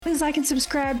Please like and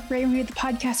subscribe, rate and review the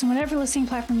podcast on whatever listening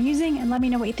platform you're using, and let me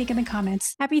know what you think in the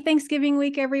comments. Happy Thanksgiving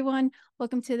week, everyone.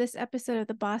 Welcome to this episode of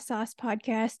the Boss Sauce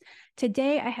podcast.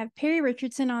 Today, I have Perry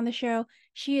Richardson on the show.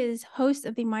 She is host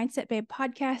of the Mindset Babe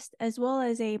podcast, as well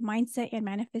as a mindset and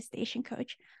manifestation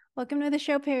coach. Welcome to the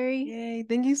show, Perry. Yay.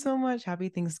 Thank you so much. Happy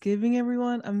Thanksgiving,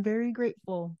 everyone. I'm very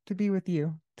grateful to be with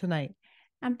you tonight.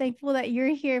 I'm thankful that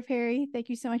you're here, Perry. Thank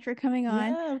you so much for coming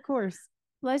on. Yeah, of course.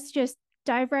 Let's just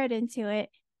dive right into it.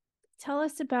 Tell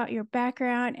us about your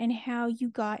background and how you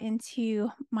got into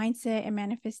mindset and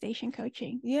manifestation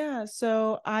coaching. Yeah,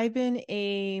 so I've been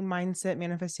a mindset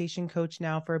manifestation coach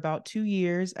now for about 2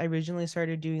 years. I originally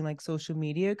started doing like social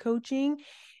media coaching,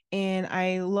 and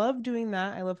I love doing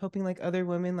that. I love helping like other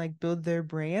women like build their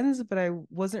brands, but I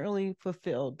wasn't really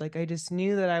fulfilled. Like I just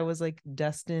knew that I was like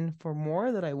destined for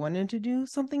more, that I wanted to do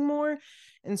something more.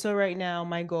 And so right now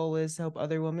my goal is to help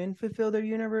other women fulfill their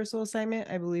universal assignment.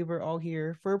 I believe we're all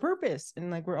here for a purpose,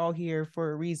 and like we're all here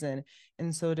for a reason.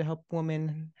 And so to help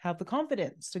women have the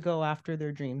confidence to go after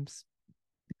their dreams.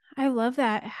 I love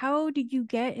that. How did you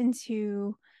get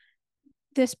into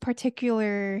this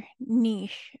particular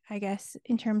niche, I guess,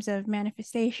 in terms of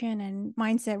manifestation and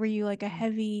mindset? Were you like a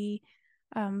heavy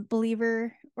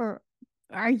believer, or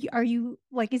are you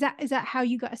like, is that how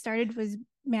you got started, was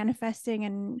manifesting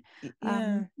and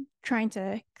Yeah. trying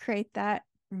to create that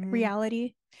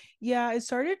reality? Yeah, I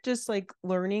started just like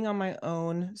learning on my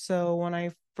own. So when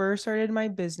I first started my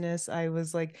business, I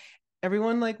was like,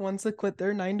 everyone like wants to quit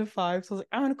their 9 to 5. So I was like,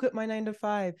 I want to quit my 9 to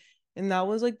 5. And that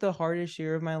was like the hardest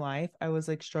year of my life. I was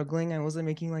like struggling. I wasn't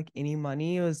making like any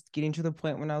money. It was getting to the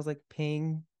point when I was like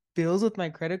paying bills with my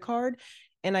credit card.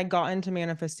 And I got into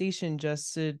manifestation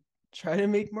just to try to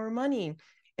make more money.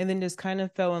 And then just kind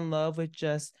of fell in love with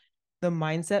just the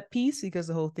mindset piece, because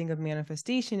the whole thing of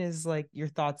manifestation is like your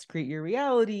thoughts create your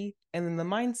reality, and then the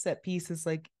mindset piece is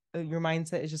like your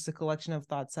mindset is just a collection of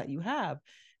thoughts that you have.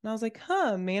 And I was like,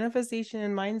 manifestation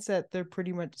and mindset, they're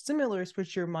pretty much similar.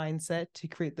 Switch your mindset to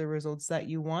create the results that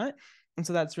you want. And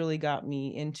so that's really got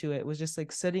me into it. It was just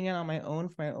like setting it on my own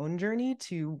for my own journey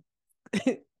to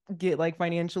get like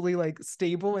financially like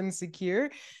stable and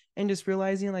secure, and just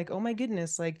realizing like, oh my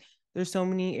goodness, like there's so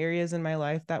many areas in my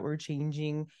life that were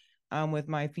changing. With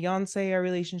my fiance, our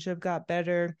relationship got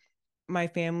better. My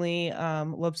family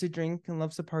loves to drink and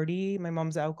loves to party. My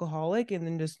mom's an alcoholic. And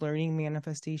then just learning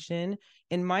manifestation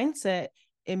and mindset,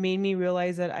 it made me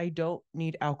realize that I don't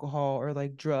need alcohol or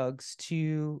like drugs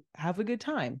to have a good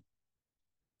time.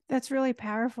 That's really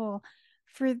powerful.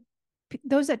 For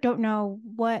those that don't know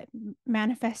what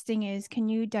manifesting is, can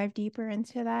you dive deeper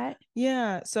into that?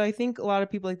 Yeah. So I think a lot of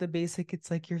people like the basic,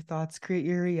 it's like your thoughts create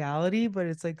your reality, but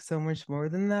it's like so much more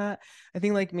than that. I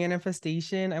think like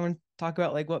manifestation, I want to talk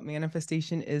about like what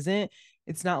manifestation isn't.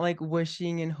 It's not like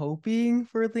wishing and hoping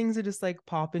for things to just like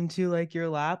pop into like your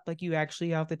lap. Like you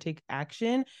actually have to take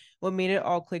action. What made it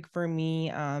all click for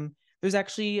me, there's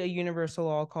actually a universal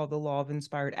law called the law of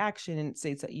inspired action, and it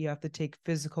states that you have to take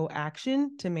physical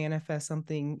action to manifest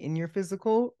something in your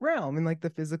physical realm, in like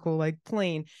the physical like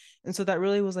plane. And so that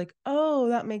really was like, oh,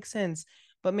 that makes sense.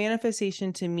 But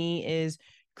manifestation to me is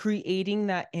creating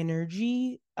that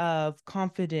energy of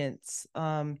confidence,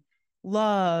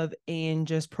 love, and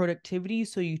just productivity.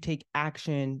 So you take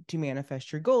action to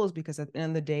manifest your goals, because at the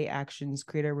end of the day, actions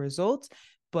create a result,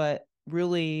 but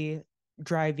really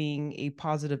driving a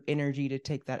positive energy to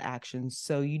take that action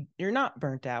so you're not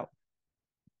burnt out.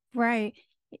 Right.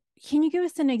 Can you give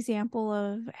us an example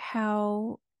of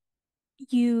how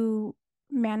you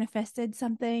manifested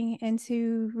something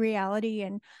into reality,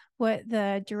 and what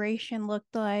the duration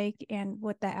looked like and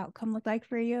what the outcome looked like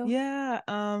for you?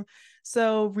 Yeah.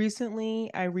 So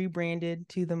recently I rebranded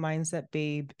to the Mindset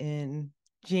Babe in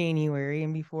January,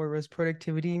 and before it was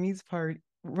Productivity Meets Party.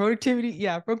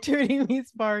 Productivity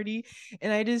meets party.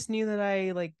 And I just knew that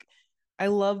I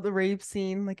love the rave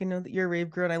scene. Like I know that you're a rave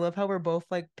girl, and I love how we're both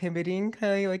like pivoting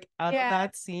kind of like out of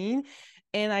that scene.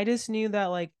 And I just knew that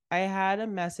like I had a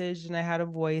message and I had a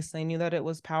voice. And I knew that it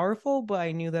was powerful, but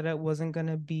I knew that it wasn't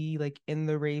gonna be like in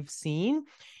the rave scene.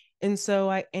 And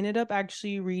so I ended up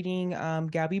actually reading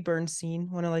Gabby Bernstein,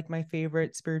 one of like my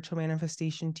favorite spiritual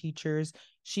manifestation teachers.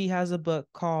 She has a book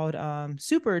called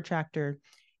Super Attractor.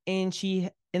 And she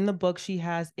in the book she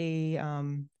has a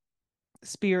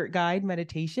spirit guide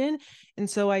meditation. And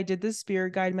so I did this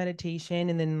spirit guide meditation,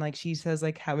 and then like she says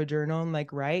like have a journal and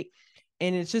like write.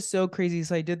 And it's just so crazy.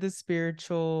 So I did this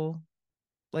spiritual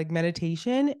like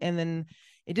meditation, and then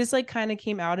it just like kind of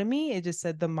came out of me. It just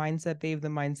said the mindset babe, the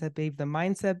mindset babe, the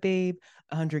mindset babe.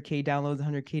 100K downloads,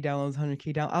 100K downloads,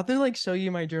 100K down. I'll have to like show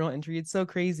you my journal entry. It's so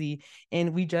crazy.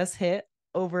 And we just hit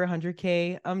over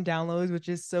 100K downloads, which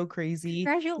is so crazy.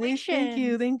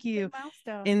 Congratulations. Thank Big you.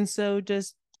 milestone. And so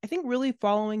just I think really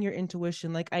following your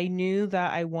intuition. Like I knew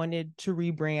that I wanted to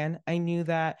rebrand. I knew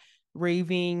that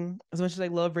raving, as much as I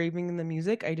love raving in the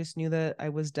music, I just knew that I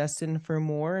was destined for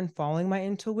more and following my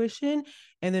intuition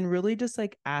and then really just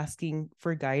like asking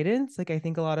for guidance. Like I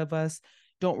think a lot of us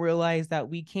don't realize that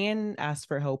we can ask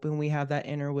for help and we have that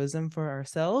inner wisdom for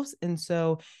ourselves. And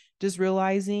so just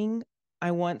realizing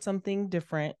I want something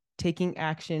different, taking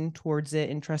action towards it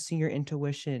and trusting your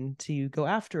intuition to go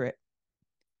after it.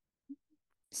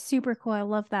 Super cool. I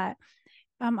love that.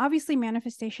 Obviously,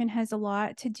 manifestation has a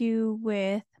lot to do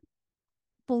with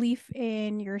belief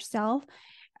in yourself.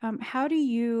 How do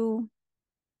you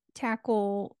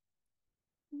tackle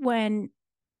when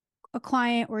a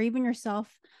client or even yourself,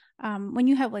 when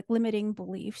you have like limiting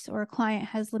beliefs or a client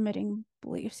has limiting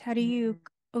beliefs? How do you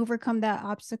overcome that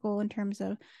obstacle in terms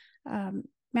of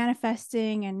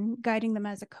manifesting and guiding them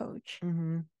as a coach?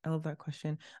 I love that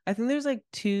question. I think there's like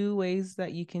two ways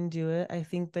that you can do it. I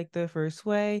think like the first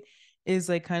way is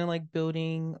like kind of like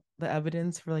building the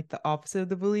evidence for like the opposite of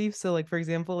the belief. So like for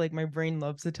example, like my brain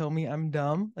loves to tell me I'm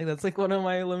dumb. Like that's like one of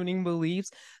my limiting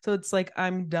beliefs. So it's like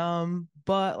I'm dumb,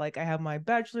 but like I have my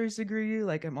bachelor's degree,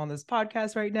 like I'm on this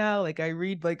podcast right now, like I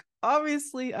read, like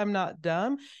obviously I'm not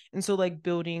dumb. And so like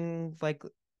building like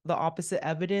the opposite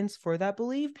evidence for that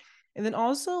belief and then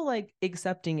also like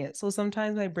accepting it. So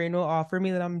sometimes my brain will offer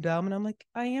me that I'm dumb and I'm like,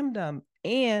 I am dumb.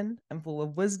 And I'm full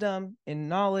of wisdom and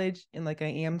knowledge and like I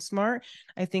am smart.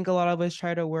 I think a lot of us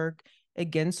try to work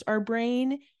against our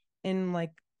brain and like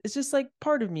it's just like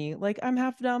part of me. Like I'm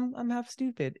half dumb, I'm half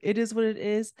stupid. It is what it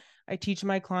is. I teach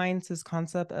my clients this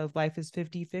concept of life is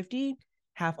 50-50,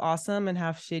 half awesome and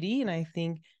half shitty. And I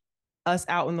think us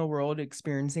out in the world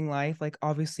experiencing life, like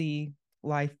obviously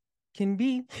life can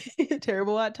be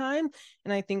terrible at time,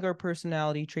 and I think our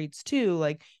personality traits too,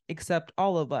 like accept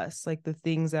all of us, like the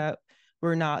things that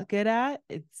we're not good at,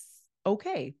 it's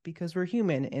okay because we're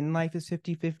human and life is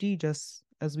 50-50 just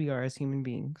as we are as human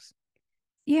beings.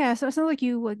 Yeah, so it sounds like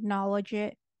you acknowledge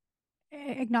it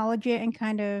and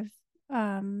kind of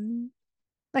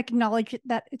like acknowledge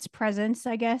that its presence,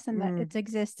 I guess, and that its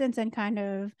existence and kind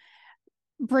of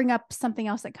bring up something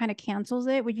else that kind of cancels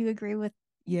it. Would you agree with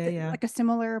Yeah. like a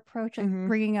similar approach, like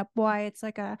bringing up why it's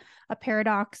like a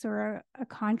paradox or a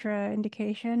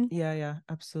contraindication? Yeah,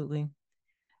 absolutely.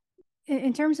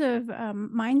 In terms of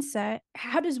mindset,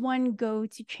 how does one go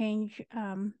to change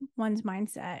one's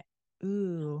mindset?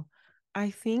 Ooh, I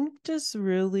think just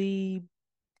really,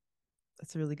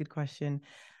 that's a really good question.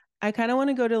 I kind of want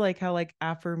to go to like how like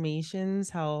affirmations,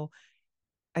 how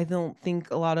I don't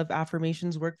think a lot of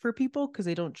affirmations work for people because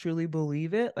they don't truly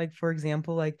believe it. Like, for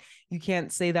example, like you can't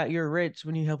say that you're rich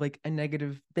when you have like a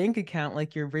negative bank account.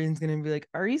 Like, your brain's going to be like,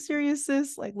 are you serious,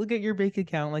 sis? Like, look at your bank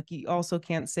account. Like, you also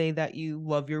can't say that you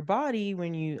love your body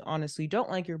when you honestly don't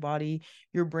like your body.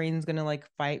 Your brain's going to like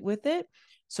fight with it.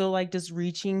 So, like, just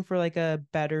reaching for like a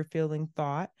better feeling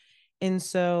thought. And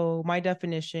so, my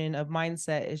definition of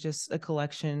mindset is just a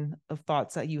collection of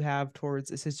thoughts that you have towards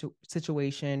a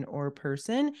situation or a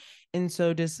person. And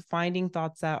so, just finding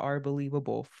thoughts that are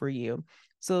believable for you.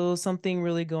 So, something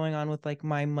really going on with like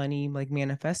my money, like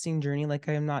manifesting journey, like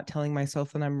I'm not telling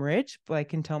myself that I'm rich, but I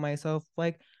can tell myself,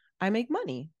 like, I make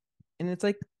money. And it's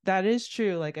like, that is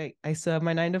true. Like, I still have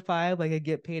my 9 to 5, like, I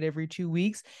get paid every 2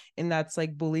 weeks, and that's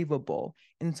like believable.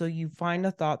 And so, you find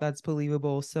a thought that's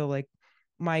believable. So, like,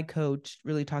 my coach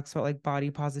really talks about like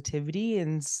body positivity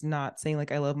and not saying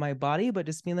like I love my body, but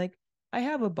just being like, I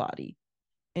have a body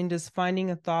and just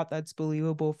finding a thought that's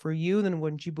believable for you. Then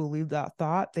once you believe that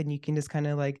thought, then you can just kind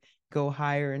of like go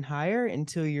higher and higher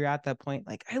until you're at that point.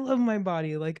 Like, I love my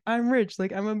body. Like, I'm rich.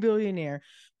 Like, I'm a billionaire.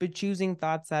 But choosing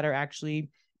thoughts that are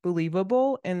actually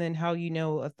believable. And then how you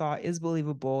know a thought is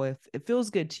believable if it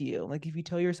feels good to you. Like, if you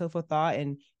tell yourself a thought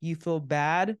and you feel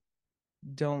bad,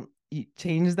 don't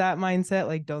change that mindset.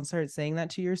 Like, don't start saying that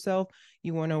to yourself.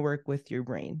 You want to work with your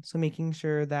brain. So making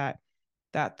sure that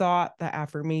that thought, that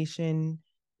affirmation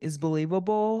is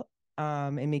believable,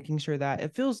 and making sure that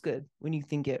it feels good when you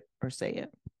think it or say it.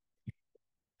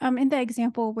 In the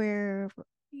example where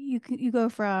you go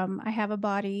from I have a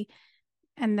body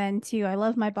and then to I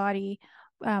love my body,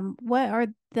 what are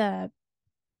the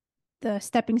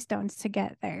stepping stones to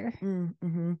get there?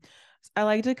 Mm-hmm. I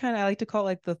like to call it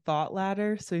like the thought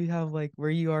ladder. So you have like where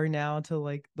you are now to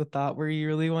like the thought where you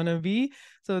really want to be.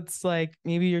 So it's like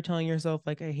maybe you're telling yourself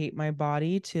like I hate my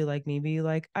body to like maybe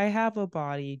like I have a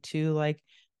body to like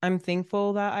I'm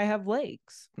thankful that I have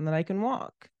legs and that I can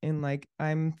walk. And like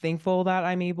I'm thankful that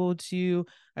I'm able to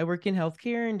I work in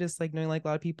healthcare, and just like knowing like a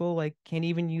lot of people like can't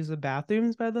even use the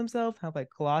bathrooms by themselves, have like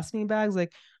colostomy bags.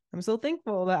 Like I'm so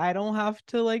thankful that I don't have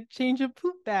to like change a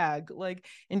poop bag. Like,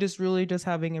 and just really just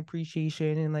having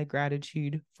appreciation and like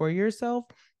gratitude for yourself.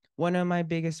 One of my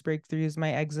biggest breakthroughs,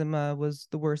 my eczema was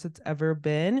the worst it's ever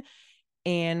been,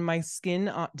 and my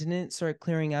skin didn't start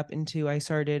clearing up until I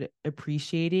started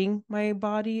appreciating my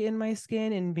body and my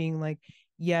skin and being like,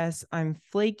 yes, I'm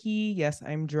flaky, yes,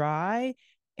 I'm dry,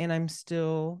 and I'm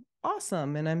still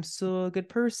awesome and I'm still a good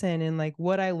person. And like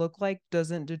what I look like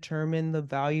doesn't determine the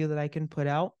value that I can put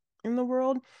out in the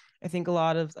world. I think a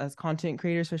lot of as content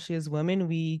creators, especially as women,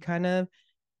 we kind of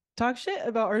talk shit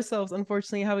about ourselves,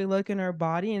 unfortunately, how we look in our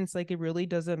body. And it's like it really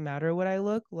doesn't matter what I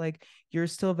look like. You're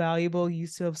still valuable, you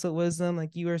still have so wisdom,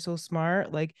 like you are so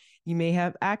smart. Like you may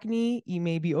have acne, you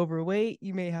may be overweight,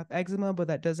 you may have eczema, but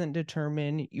that doesn't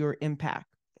determine your impact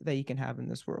that you can have in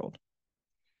this world.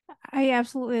 I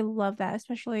absolutely love that,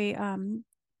 especially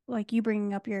like you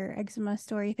bringing up your eczema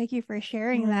story. Thank you for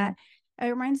sharing Yeah. that. It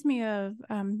reminds me of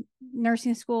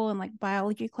nursing school and like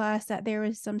biology class, that there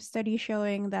was some study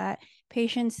showing that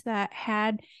patients that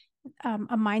had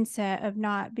a mindset of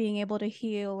not being able to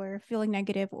heal or feeling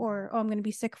negative, or oh, I'm going to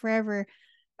be sick forever,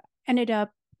 ended up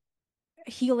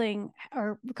healing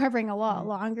or recovering a lot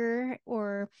longer,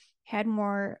 or had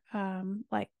more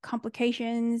like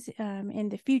complications in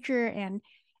the future. And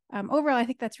overall, I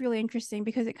think that's really interesting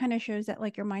because it kind of shows that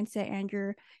like your mindset and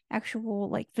your actual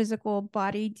like physical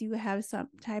body do have some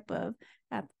type of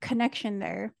connection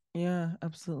there. Yeah,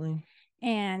 absolutely.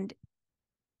 And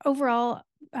overall,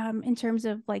 in terms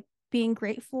of like being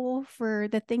grateful for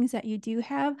the things that you do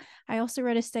have, I also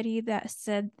read a study that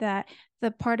said that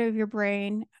the part of your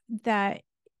brain that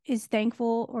is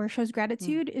thankful or shows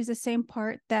gratitude is the same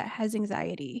part that has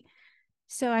anxiety.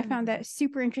 So I found that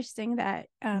super interesting that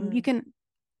you can,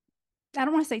 I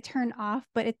don't want to say turn off,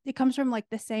 but it comes from like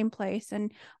the same place,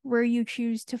 and where you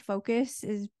choose to focus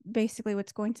is basically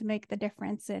what's going to make the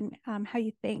difference in how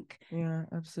you think. Yeah,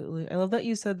 absolutely. I love that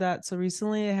you said that. So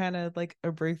recently I had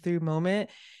a breakthrough moment,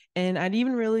 and I didn't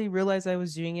even really realize I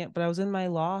was doing it, but I was in my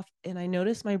loft and I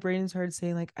noticed my brain started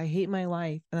saying like I hate my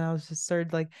life. And I was just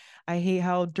started like I hate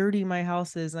how dirty my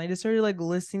house is. And I just started like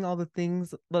listing all the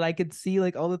things that I could see,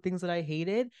 like all the things that I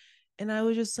hated. And I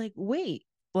was just like, wait,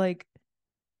 like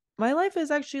my life is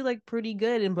actually like pretty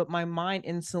good, and but my mind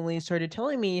instantly started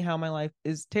telling me how my life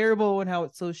is terrible and how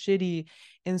it's so shitty.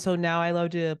 And so now I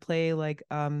love to play like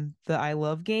the I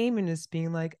love game, and just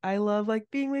being like I love like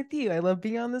being with you, I love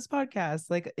being on this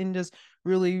podcast, like, and just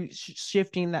really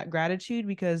shifting that gratitude,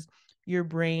 because your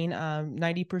brain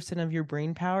 90% of your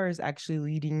brain power is actually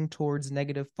leading towards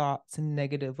negative thoughts and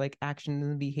negative like actions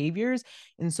and behaviors.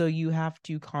 And so you have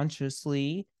to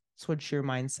consciously switch your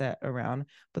mindset around.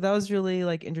 But that was really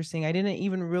like interesting. I didn't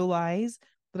even realize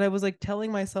that I was like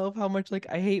telling myself how much like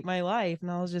I hate my life.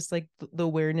 And I was just like the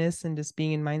awareness and just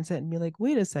being in mindset and be like,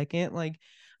 wait a second, like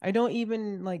I don't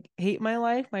even like hate my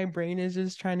life. My brain is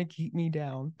just trying to keep me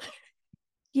down.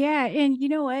 Yeah, and you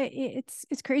know what? It's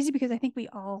crazy because I think we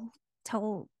all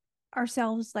tell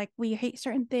ourselves like we hate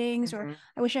certain things, or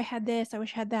I wish I had this, I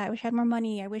wish I had that, I wish I had more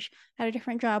money, I wish I had a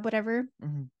different job, whatever.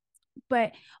 Mm-hmm.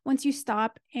 But once you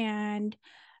stop and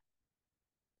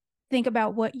think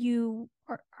about what you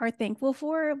are thankful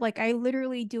for, like I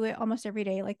literally do it almost every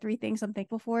day, like three things I'm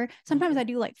thankful for. Sometimes I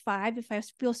do like five if I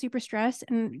feel super stressed,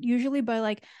 and usually by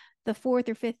like the fourth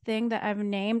or fifth thing that I've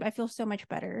named, I feel so much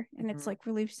better, and it's like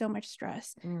relieved so much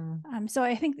stress. So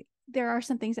I think there are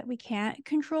some things that we can't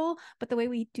control, but the way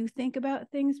we do think about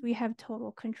things, we have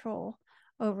total control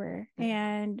over.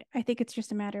 And I think it's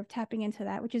just a matter of tapping into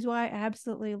that, which is why I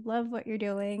absolutely love what you're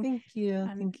doing. Thank you.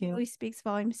 It Thank you. really speaks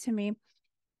volumes to me.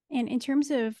 And in terms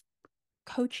of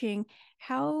coaching,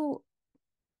 how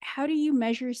do you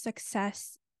measure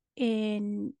success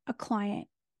in a client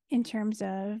in terms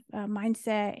of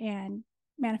mindset and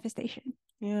manifestation?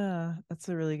 Yeah, that's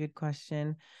a really good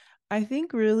question. I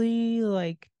think really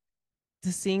like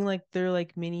to seeing like their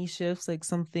like mini shifts, like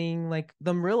something like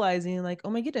them realizing like, oh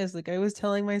my goodness, like I was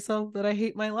telling myself that I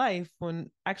hate my life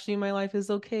when actually my life is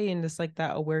okay. And just like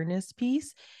that awareness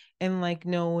piece, and like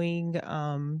knowing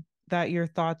that your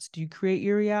thoughts do create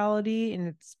your reality. And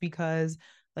it's because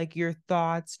like your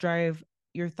thoughts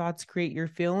create your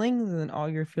feelings, and then all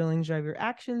your feelings drive your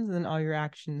actions, and then all your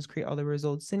actions create all the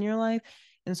results in your life.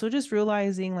 And so just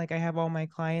realizing like I have all my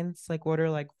clients, like what are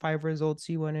like 5 results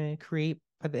you want to create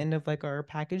at the end of like our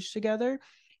package together,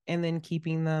 and then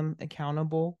keeping them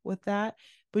accountable with that.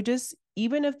 But just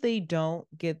even if they don't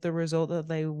get the result that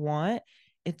they want,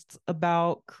 it's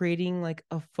about creating like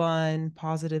a fun,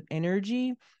 positive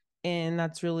energy. And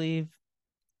that's really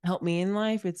helped me in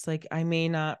life. It's like I may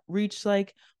not reach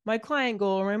like my client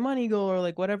goal or my money goal or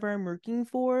like whatever I'm working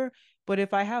for, but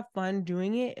if I have fun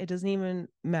doing it, it doesn't even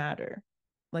matter.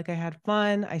 Like I had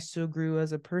fun, I still grew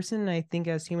as a person. And I think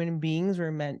as human beings,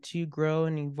 we're meant to grow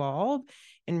and evolve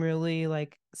and really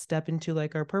like step into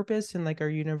like our purpose and like our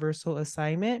universal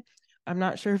assignment. I'm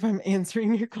not sure if I'm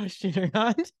answering your question or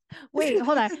not. Wait,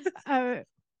 hold on.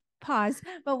 Pause.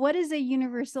 But what is a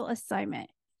universal assignment?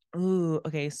 Ooh,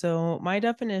 okay. So my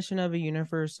definition of a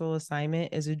universal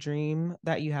assignment is a dream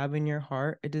that you have in your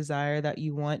heart, a desire that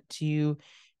you want to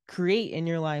create in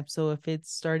your life. So if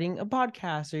it's starting a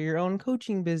podcast or your own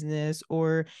coaching business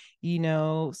or,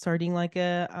 starting like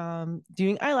a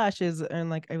doing eyelashes, and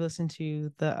like I listened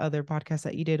to the other podcast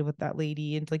that you did with that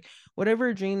lady, and like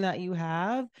whatever dream that you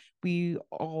have, we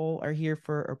all are here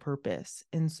for a purpose.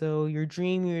 And so your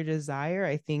dream, your desire,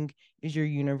 I think is your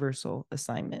universal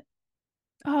assignment.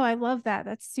 Oh, I love that.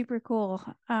 That's super cool.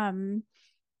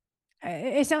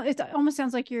 It almost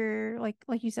sounds like you're like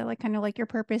you said, like kind of like your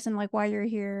purpose and like why you're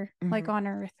here, like Mhm. on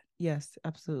Earth. Yes,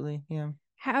 absolutely. Yeah.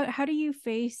 How do you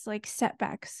face like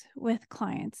setbacks with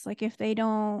clients? Like if they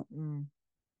don't, Mm,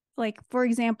 like for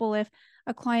example, if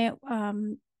a client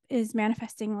is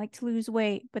manifesting like to lose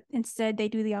weight, but instead they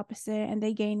do the opposite and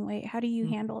they gain weight, how do you mm,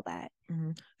 handle that?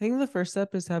 I think the first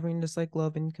step is having just like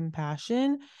love and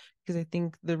compassion, because I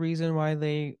think the reason why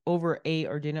they overate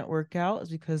or didn't work out is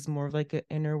because more of like an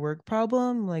inner work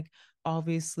problem. Like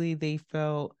obviously they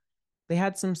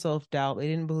had some self-doubt. They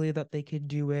didn't believe that they could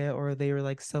do it, or they were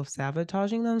like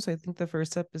self-sabotaging them. So I think the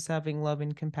first step is having love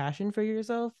and compassion for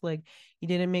yourself. Like you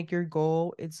didn't make your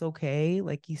goal, it's okay.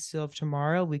 Like you still have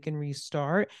tomorrow, we can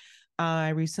restart. I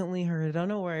recently heard, I don't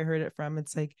know where I heard it from.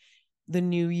 It's like the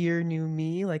new year, new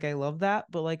me. Like I love that.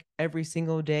 But like every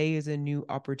single day is a new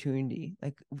opportunity.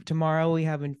 Like tomorrow we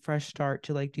have a fresh start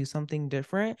to like do something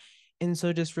different. And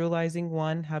so just realizing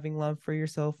one, having love for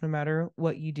yourself no matter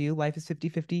what you do. Life is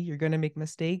 50-50. You're going to make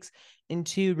mistakes. And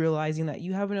two, realizing that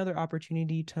you have another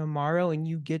opportunity tomorrow and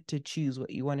you get to choose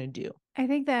what you want to do. I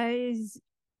think that is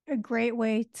a great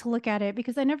way to look at it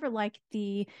because I never liked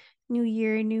the new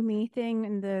year, new me thing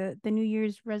and the New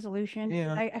Year's resolution.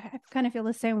 Yeah. I kind of feel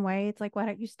the same way. It's like, why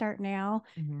don't you start now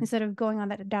Mm-hmm. instead of going on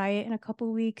that diet in a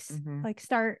couple weeks? Mm-hmm. Like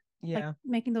start like Yeah.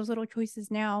 making those little choices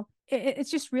now.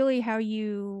 It's just really how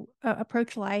you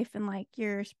approach life and like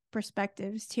your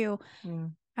perspectives too. Yeah.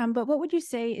 But what would you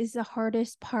say is the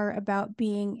hardest part about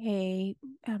being a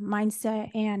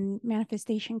mindset and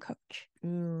manifestation coach?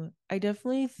 I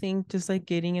definitely think just like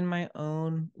getting in my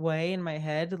own way in my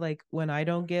head, like when I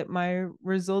don't get my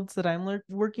results that I'm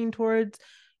working towards,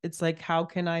 it's like, how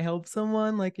can I help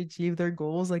someone like achieve their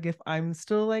goals? Like if I'm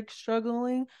still like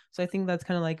struggling. So I think that's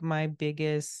kind of like my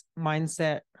biggest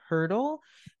mindset hurdle,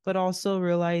 but also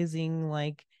realizing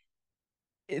like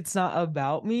it's not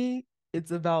about me, it's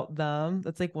about them.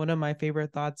 That's like one of my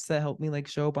favorite thoughts that help me like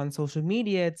show up on social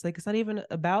media. It's like it's not even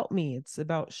about me, it's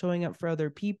about showing up for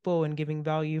other people and giving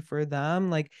value for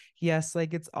them. Like yes,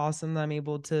 like it's awesome that I'm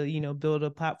able to build a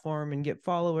platform and get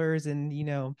followers and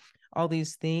all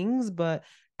these things, but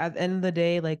at the end of the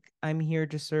day, like I'm here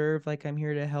to serve, like I'm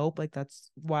here to help. Like that's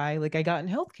why like I got in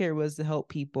healthcare, was to help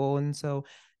people. And so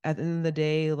at the end of the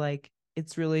day, like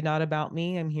it's really not about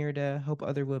me. I'm here to help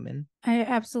other women. I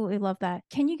absolutely love that.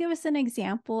 Can you give us an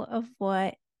example of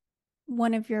what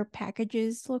one of your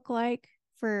packages look like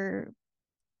for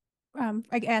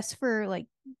I guess for like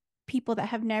people that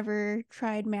have never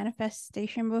tried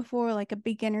manifestation before, like a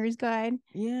beginner's guide?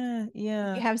 Yeah, Do you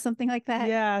yeah. have something like that?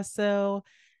 Yeah, so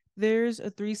there's a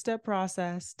three-step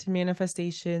process to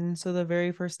manifestation. So the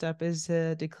very first step is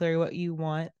to declare what you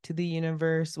want to the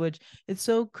universe, which it's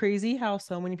so crazy how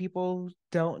so many people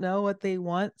don't know what they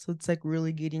want. So it's like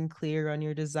really getting clear on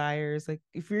your desires. Like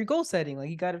if you're goal setting, like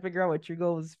you got to figure out what your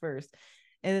goal is first.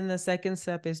 And then the second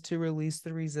step is to release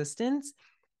the resistance.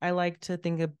 I like to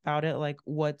think about it like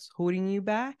what's holding you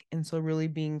back. And so really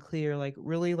being clear, like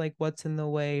really like what's in the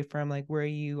way from like where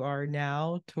you are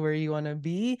now to where you want to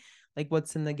be. Like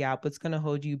what's in the gap, what's going to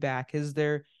hold you back? Is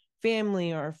there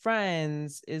family or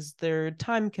friends? Is there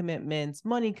time commitments,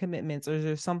 money commitments, or is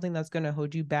there something that's going to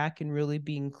hold you back? And really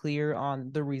being clear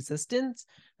on the resistance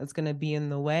that's going to be in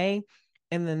the way.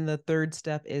 And then the third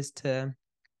step is to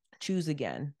choose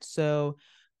again. So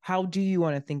how do you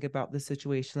want to think about the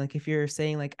situation? Like if you're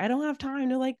saying like I don't have time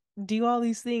to like do all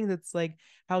these things, it's like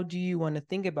how do you want to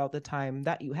think about the time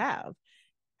that you have?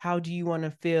 How do you want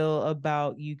to feel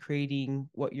about you creating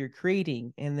what you're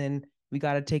creating? And then we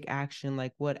got to take action.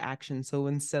 Like what action? So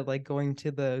instead like going to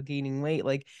the gaining weight,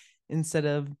 like instead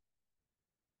of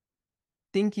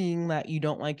thinking that you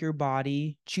don't like your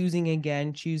body, choosing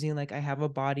again, choosing like I have a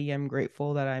body, I'm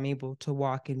grateful that I'm able to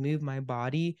walk and move my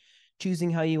body,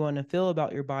 choosing how you want to feel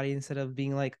about your body instead of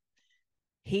being like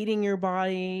hating your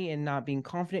body and not being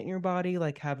confident in your body,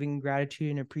 like having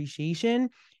gratitude and appreciation,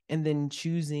 and then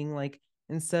choosing like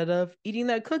instead of eating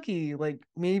that cookie, like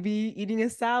maybe eating a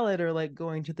salad or like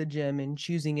going to the gym and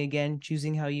choosing again,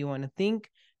 choosing how you want to think,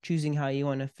 choosing how you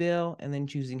want to feel, and then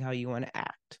choosing how you want to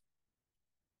act.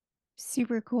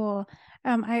 Super cool.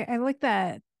 I like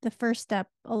that the first step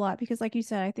a lot because like you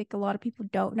said, I think a lot of people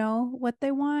don't know what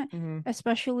they want, Mm-hmm.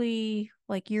 especially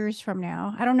like years from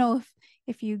now. I don't know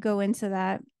if you go into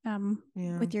that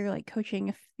Yeah. with your like coaching,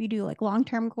 if you do like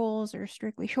long-term goals or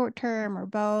strictly short-term or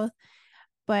both.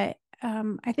 But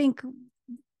I think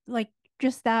like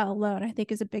just that alone, I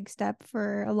think is a big step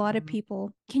for a lot of Mm-hmm.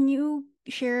 people. Can you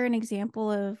share an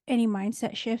example of any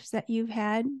mindset shifts that you've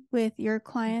had with your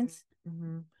clients?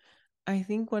 Mm-hmm. I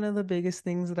think one of the biggest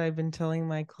things that I've been telling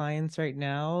my clients right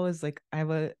now is like I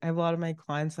have a lot of my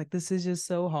clients like this is just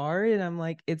so hard, and I'm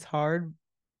like it's hard,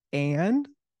 and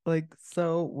like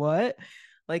so what?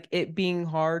 Like it being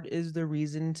hard is the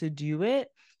reason to do it.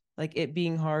 Like it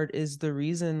being hard is the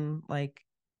reason, like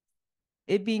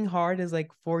it being hard is like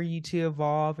for you to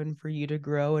evolve and for you to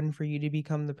grow and for you to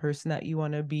become the person that you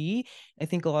want to be. I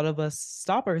think a lot of us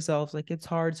stop ourselves like it's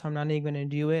hard, so I'm not even going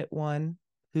to do it. One,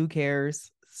 who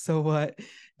cares? So what?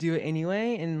 Do it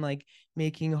anyway. And like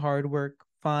making hard work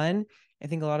fun. I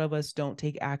think a lot of us don't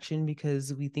take action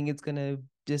because we think it's going to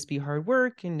just be hard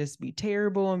work and just be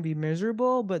terrible and be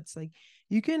miserable. But it's like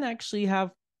you can actually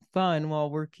have fun while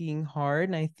working hard.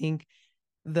 And I think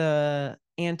the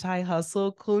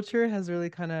anti-hustle culture has really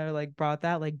kind of like brought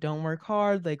that, like don't work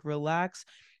hard, like relax.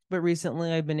 But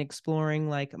recently I've been exploring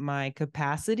like my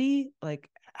capacity, like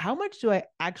how much do I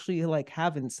actually like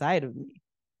have inside of me,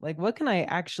 like what can I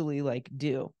actually like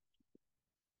do.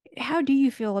 How do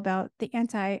you feel about the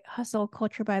anti-hustle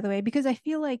culture, by the way? Because I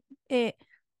feel like it,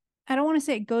 I don't want to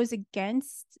say it goes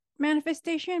against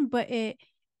manifestation, but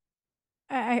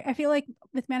I feel like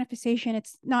with manifestation,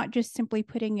 it's not just simply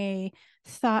putting a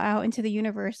thought out into the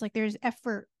universe. Like there's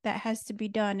effort that has to be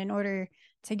done in order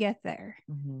to get there.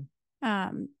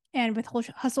 Mm-hmm. And with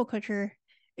hustle culture,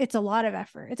 it's a lot of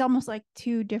effort. It's almost like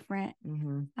two different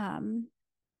Mm-hmm.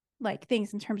 like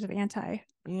things in terms of anti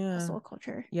Yeah. hustle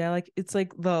culture. Yeah, like it's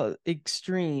like the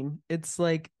extreme. It's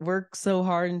like work so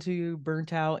hard until you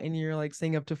burnt out and you're like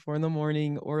staying up to 4 in the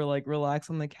morning, or like relax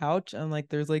on the couch. And like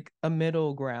there's like a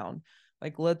middle ground.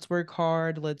 Like let's work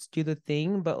hard, let's do the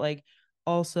thing, but like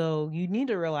also you need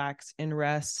to relax and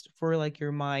rest for like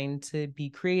your mind to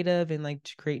be creative and like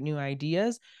to create new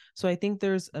ideas. So I think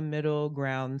there's a middle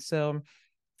ground. So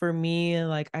for me,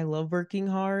 like I love working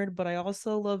hard, but I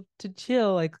also love to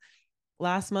chill. Like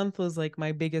last month was like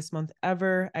my biggest month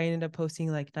ever. I ended up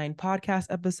posting like 9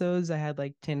 podcast episodes. I had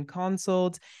like 10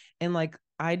 consults, and like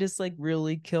I just like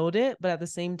really killed it. But at the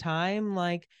same time,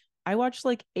 like I watched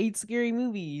like 8 scary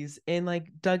movies, and like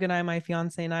Doug and I, my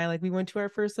fiance and I, like we went to our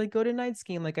first like go to nights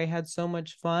game. Like I had so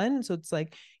much fun. So it's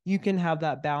like you can have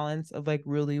that balance of like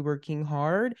really working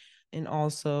hard and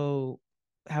also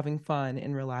having fun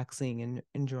and relaxing and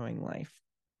enjoying life.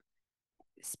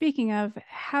 Speaking of,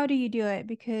 how do you do it?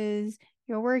 Because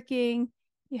you're working,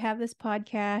 you have this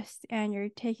podcast, and you're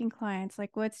taking clients.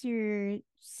 Like, what's your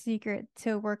secret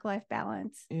to work life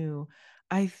balance? Ew.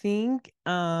 I think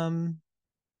there's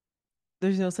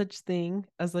no such thing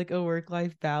as like a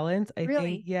work-life balance. I think,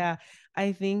 Really? yeah,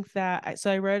 I think that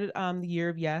so I read The Year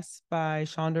of Yes by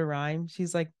Shonda Rhimes.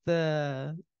 She's like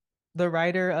the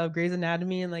writer of Grey's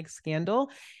Anatomy and like Scandal.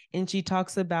 And she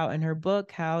talks about in her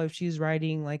book how if she's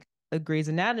writing like a Grey's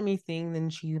Anatomy thing, then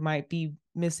she might be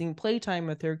missing playtime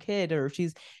with her kid, or if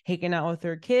she's hanging out with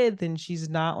her kid, then she's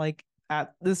not like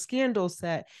at the Scandal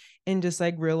set. And just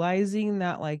like realizing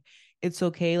that like it's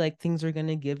okay, like things are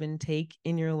gonna give and take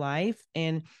in your life.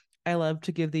 And I love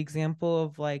to give the example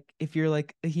of like if you're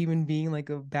like a human being, like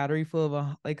a battery full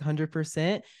of like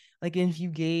 100%, like if you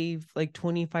gave like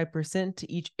 25%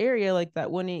 to each area, like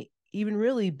that wouldn't even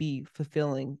really be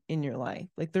fulfilling in your life.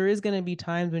 Like there is going to be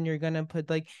times when you're going to put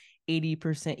like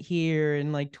 80% here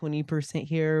and like 20%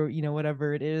 here,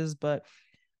 whatever it is. But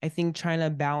I think trying to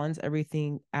balance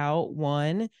everything out,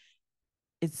 one,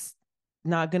 it's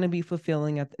not going to be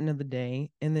fulfilling at the end of the day.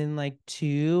 And then like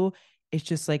two, it's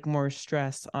just like more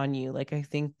stress on you. Like I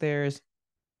think there's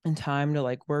and time to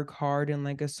like work hard in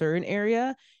like a certain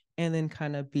area and then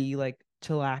kind of be like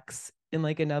chillax in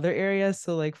like another area.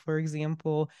 So like for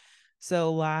example,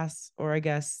 so last, or I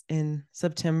guess in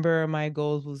September, my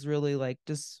goals was really like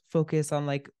just focus on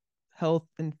like health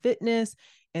and fitness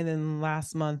And then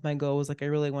last month, my goal was like, I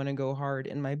really want to go hard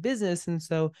in my business. And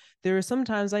so there were some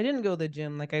times I didn't go to the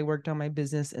gym, like I worked on my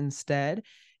business instead.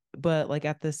 But like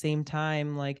at the same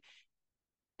time, like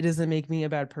it doesn't make me a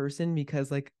bad person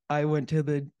because like I went to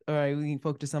the or I really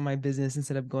focused on my business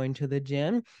instead of going to the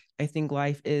gym. I think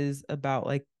life is about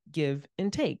like give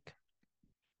and take.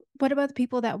 What about the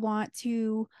people that want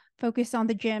to focus on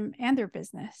the gym and their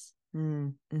business?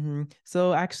 Mm-hmm.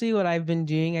 So actually what I've been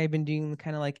doing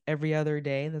kind of like every other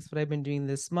day. That's what I've been doing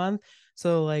this month.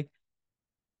 So like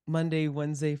Monday,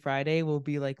 Wednesday, Friday will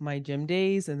be like my gym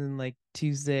days, and then like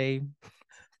Tuesday,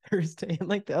 Thursday, and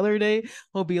like the other day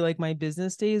will be like my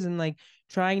business days, and like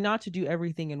trying not to do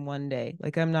everything in one day.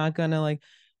 Like I'm not gonna like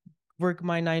work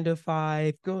my 9 to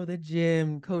 5, go to the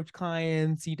gym, coach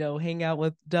clients, hang out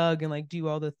with Doug and like do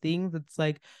all the things. It's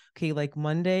like, okay, like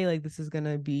Monday, like this is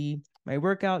gonna be my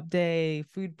workout day,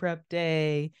 food prep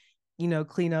day,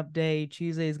 cleanup day.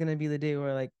 Tuesday is gonna be the day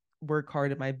where I like work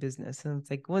hard at my business. And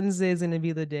it's like Wednesday is gonna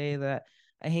be the day that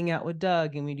I hang out with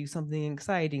Doug and we do something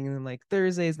exciting. And then like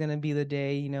Thursday is gonna be the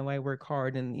day, I work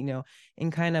hard and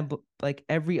kind of like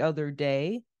every other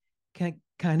day can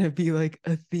kind of be like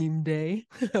a theme day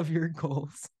of your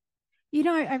goals.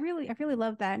 I really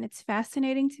love that. And it's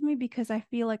fascinating to me because I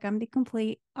feel like I'm the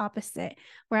complete opposite,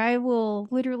 where I will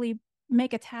literally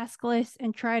make a task list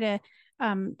and try to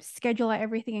schedule out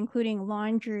everything, including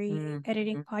laundry,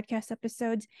 editing podcast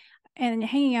episodes, and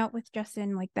hanging out with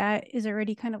Justin. Like that is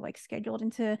already kind of like scheduled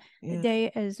into the Yeah.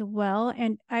 day as well.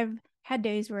 And I've had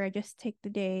days where I just take the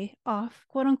day off,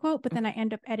 quote unquote, but then I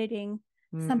end up editing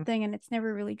something and it's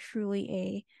never really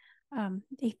truly a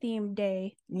themed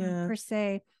day Yeah. per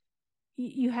se.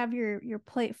 You have your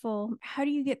plate full. How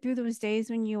do you get through those days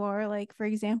when you are like, for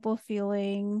example,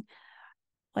 feeling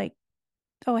like,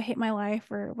 oh, I hate my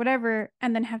life or whatever,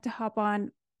 and then have to hop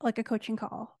on like a coaching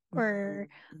call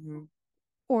Mm-hmm.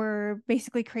 or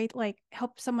basically create like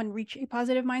help someone reach a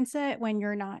positive mindset when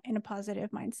you're not in a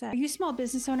positive mindset. Are you a small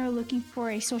business owner looking for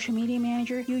a social media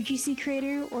manager, UGC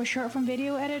creator, or short form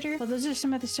video editor? Well, those are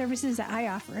some of the services that I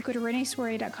offer. Go to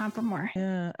reneesoiree.com for more.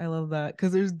 Yeah, I love that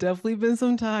because there's definitely been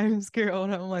some times, Carol,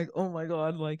 and I'm like, oh my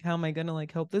God, like, how am I gonna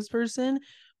like help this person?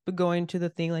 But going to the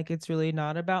thing, like, it's really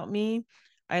not about me.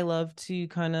 I love to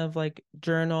kind of like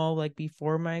journal like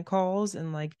before my calls,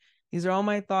 and like these are all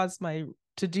my thoughts, my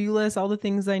to-do list, all the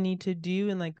things I need to do,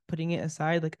 and like putting it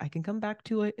aside, like I can come back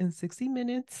to it in 60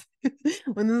 minutes.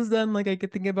 When this is done, like I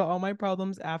could think about all my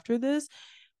problems after this,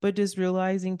 but just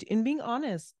realizing and being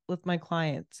honest with my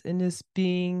clients and just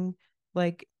being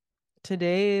like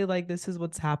today, like this is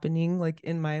what's happening like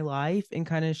in my life, and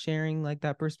kind of sharing like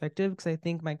that perspective, because I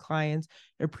think my clients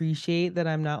appreciate that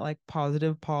I'm not like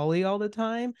positive Polly all the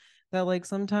time, that like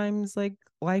sometimes like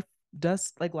life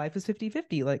is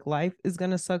 50-50. Like life is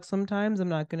gonna suck sometimes. I'm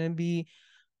not gonna be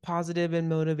positive and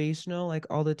motivational like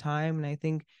all the time, and I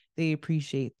think they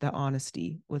appreciate the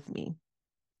honesty with me.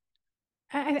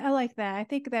 I like that. I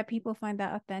think that people find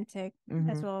that authentic as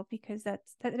Mm-hmm. well because that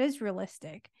is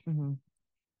realistic. Mm-hmm.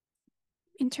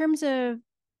 In terms of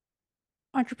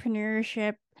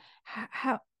entrepreneurship,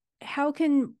 how how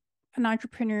can an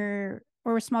entrepreneur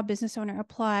or a small business owner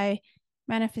apply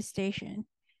manifestation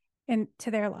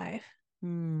into their life?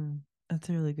 That's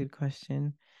a really good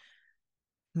question.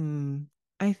 Hmm.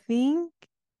 I think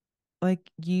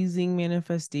like using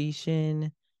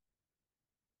manifestation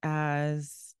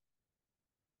as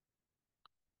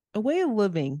a way of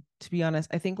living, to be honest.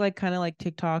 I think like kind of like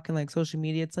TikTok and like social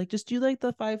media, it's like just do like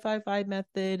the 5-5-5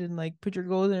 method and like put your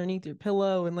goals underneath your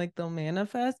pillow and like they'll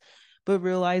manifest. But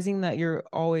realizing that you're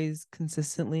always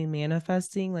consistently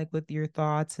manifesting, like with your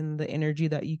thoughts and the energy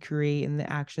that you create and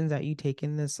the actions that you take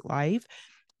in this life,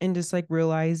 and just like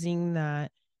realizing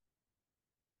that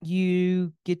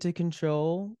you get to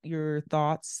control your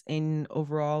thoughts and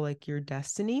overall like your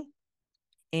destiny.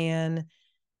 And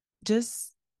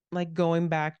just like going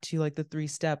back to like the 3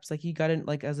 steps, like you gotta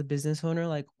like as a business owner,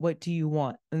 like what do you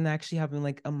want, and actually having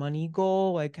like a money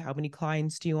goal, like how many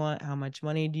clients do you want, how much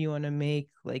money do you want to make,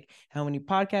 like how many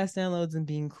podcast downloads, and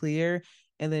being clear,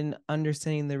 and then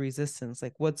understanding the resistance,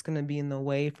 like what's going to be in the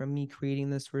way from me creating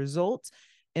this result,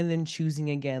 and then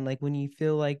choosing again, like when you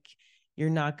feel like you're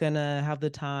not gonna have the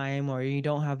time or you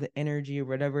don't have the energy or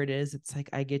whatever it is, it's like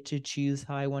I get to choose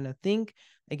how I want to think,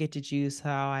 I get to choose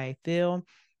how I feel.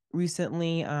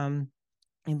 Recently, I've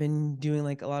been doing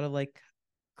like a lot of like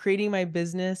creating my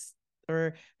business,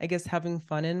 or I guess having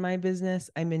fun in my business.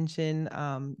 I mentioned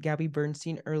Gabby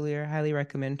Bernstein earlier, highly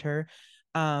recommend her.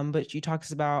 But she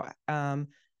talks about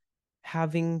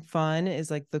having fun is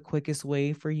like the quickest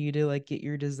way for you to like get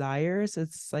your desires.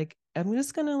 It's like, I'm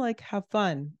just gonna like have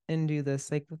fun and do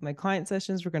this. Like with my client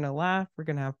sessions, we're gonna laugh, we're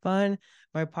gonna have fun.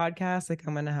 My podcast, like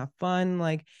I'm gonna have fun.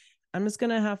 Like I'm just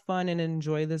gonna have fun and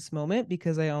enjoy this moment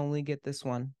because I only get this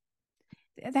one.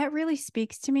 That really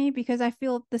speaks to me because I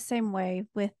feel the same way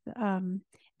with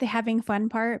the having fun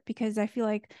part, because I feel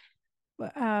like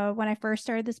when I first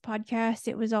started this podcast,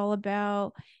 it was all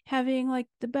about having like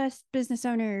the best business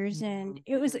owners, and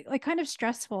it was like kind of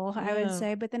stressful, I would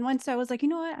say. But then once I was like, you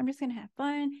know what, I'm just gonna have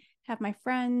fun, have my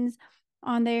friends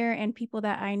on there and people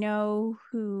that I know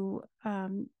who,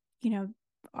 you know,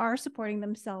 are supporting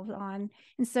themselves on,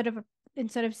 instead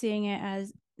of seeing it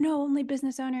as no, only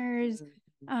business owners.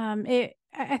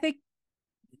 I think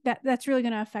that's really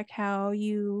going to affect how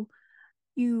you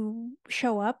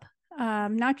show up,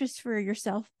 not just for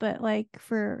yourself but like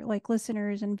for like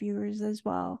listeners and viewers as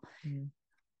well.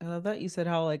 I love that you said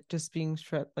how like just being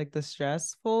like the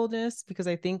stressfulness, because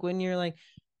I think when you're like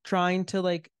trying to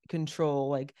like control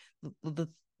like the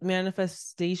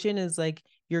manifestation is like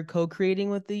you're co-creating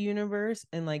with the universe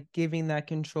and like giving that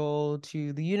control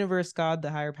to the universe, God,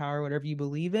 the higher power, whatever you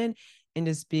believe in, and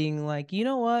just being like, you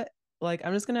know what, like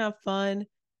I'm just gonna have fun.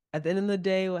 At the end of the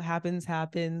day, what happens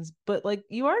happens. But like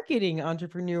you are getting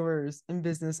entrepreneurs and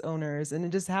business owners, and it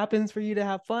just happens for you to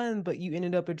have fun, but you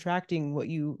ended up attracting what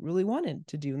you really wanted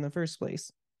to do in the first place.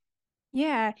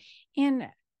 Yeah. And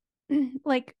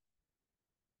like,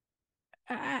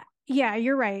 yeah,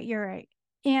 you're right.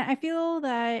 And I feel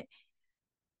that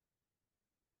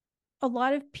a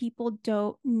lot of people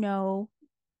don't know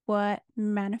what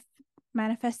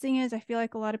manifesting is. I feel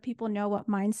like a lot of people know what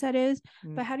mindset is,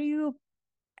 but how do you,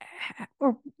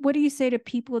 or what do you say to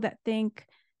people that think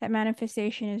that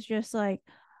manifestation is just like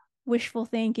wishful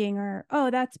thinking, or oh,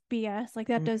 that's BS, like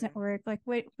that doesn't work? Like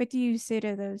what do you say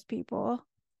to those people,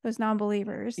 those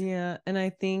non-believers? Yeah, and I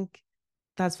think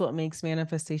that's what makes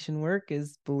manifestation work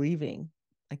is believing.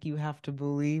 Like you have to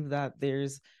believe that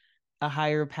there's a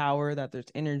higher power, that there's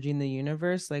energy in the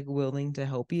universe like willing to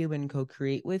help you and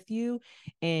co-create with you.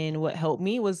 And what helped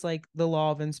me was like the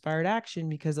law of inspired action,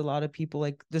 because a lot of people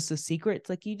like just a secret, it's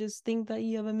like you just think that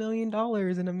you have $1 million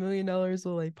and $1 million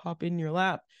will like pop in your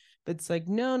lap, but it's like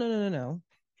no,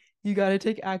 you got to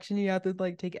take action. You have to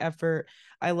like take effort.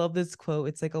 I love this quote.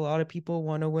 It's like a lot of people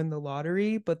want to win the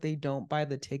lottery but they don't buy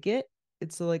the ticket.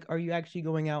 It's so like, are you actually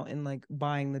going out and like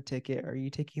buying the ticket? Are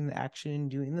you taking the action and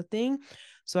doing the thing?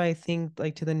 So I think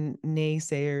like to the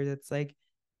naysayers, it's like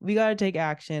we got to take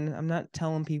action. I'm not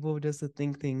telling people just to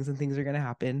think things and things are going to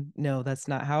happen. No, that's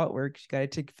not how it works. You got to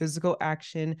take physical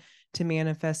action to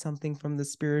manifest something from the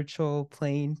spiritual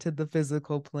plane to the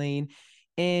physical plane.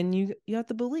 And you have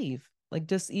to believe, like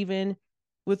just even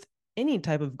with any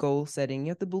type of goal setting,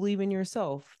 you have to believe in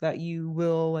yourself that you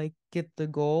will like get the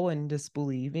goal and just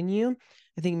believe in you.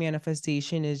 I think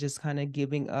manifestation is just kind of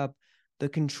giving up the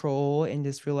control and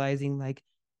just realizing like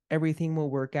everything will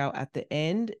work out at the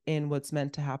end and what's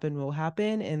meant to happen will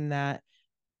happen, and that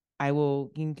I will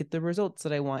get the results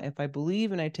that I want. If I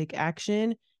believe and I take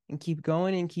action and keep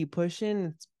going and keep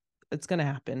pushing, it's gonna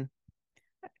happen.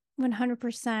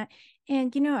 100%.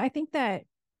 And I think that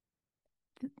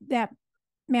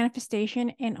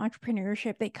manifestation and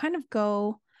entrepreneurship, they kind of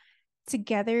go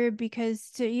together, because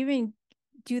to even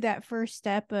do that first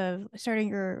step of starting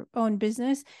your own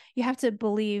business, you have to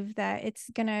believe that it's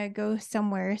gonna go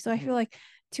somewhere. So I feel like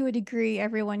to a degree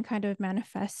everyone kind of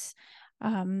manifests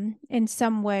in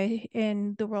some way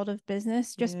in the world of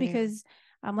business, just because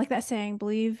like that saying,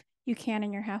 believe you can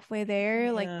and you're halfway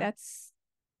there, like that's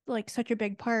like such a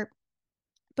big part.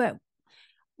 But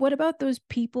what about those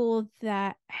people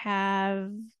that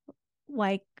have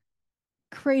like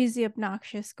crazy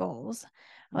obnoxious goals?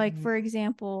 Like for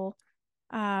example,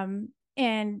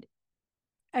 and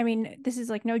I mean, this is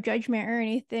like no judgment or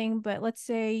anything, but let's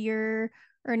say you're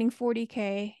earning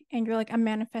 40K and you're like, I'm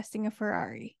manifesting a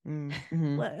Ferrari.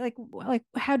 Like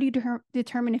how do you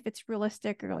determine if it's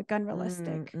realistic or like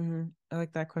unrealistic? I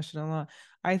like that question a lot.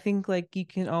 I think like you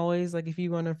can always, like if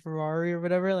you want a Ferrari or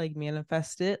whatever, like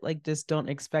manifest it. Like just don't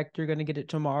expect you're gonna get it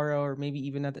tomorrow or maybe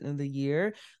even at the end of the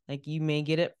year. Like you may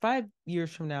get it 5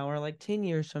 years from now or like 10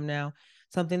 years from now.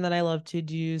 Something that I love to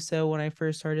do. So when I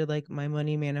first started like my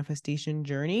money manifestation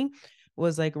journey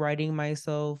was like writing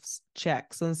myself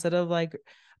checks. So instead of like,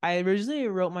 I originally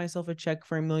wrote myself a check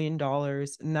for $1 million,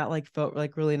 and that like felt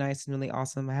like really nice and really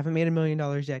awesome. I haven't made $1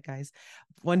 million yet, guys.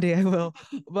 One day I will.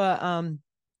 But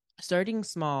starting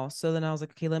small. So then I was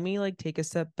like, okay, let me like take a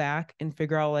step back and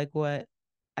figure out like what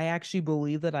I actually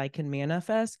believe that I can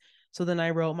manifest. So then I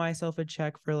wrote myself a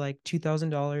check for like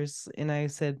 $2,000, and I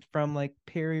said from like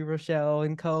Perry Rochelle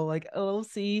and Co. like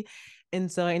LLC. And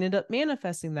so I ended up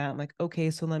manifesting that. I'm like,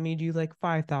 okay, so let me do like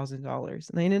 $5,000.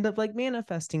 And I ended up like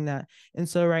manifesting that. And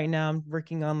so right now I'm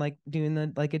working on like doing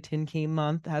the like a 10K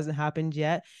month. It hasn't happened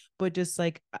yet, but just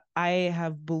like I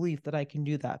have belief that I can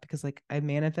do that because like I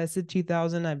manifested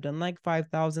 2,000. I've done like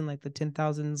 5,000, like the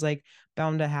 10,000 is like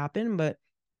bound to happen. But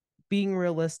being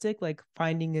realistic, like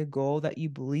finding a goal that you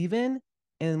believe in.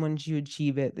 And once you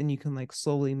achieve it, then you can like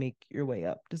slowly make your way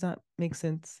up. Does that make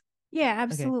sense? Yeah, Okay.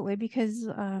 absolutely. Because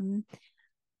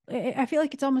I feel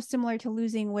like it's almost similar to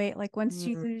losing weight. Like once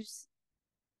you Mm, lose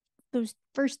those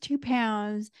first 2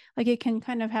 pounds, like it can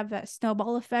kind of have that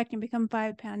snowball effect and become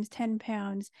 5 pounds, 10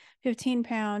 pounds, 15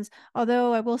 pounds.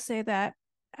 Although I will say that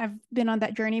I've been on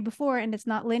that journey before and it's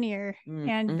not linear mm,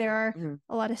 and mm, there are mm,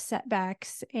 a lot of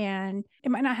setbacks and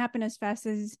it might not happen as fast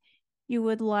as you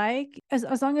would like.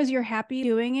 As long as you're happy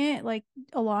doing it, like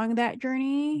along that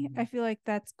journey, I mm, feel like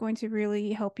that's going to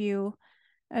really help you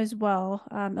as well.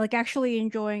 Like actually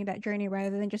enjoying that journey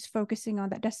rather than just focusing on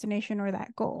that destination or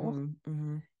that goal.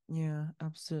 mm. Yeah,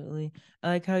 absolutely. I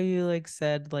like how you like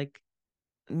said like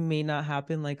may not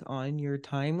happen like on your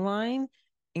timeline,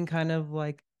 and kind of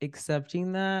like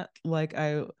accepting that. Like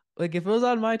I like if it was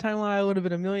on my timeline, I would have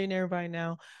been a millionaire by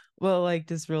now. But like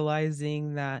just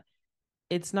realizing that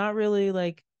it's not really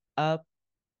like up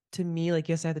to me. Like,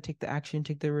 yes, I have to take the action,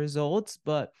 take the results,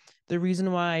 but the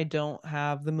reason why I don't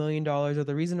have the $1 million, or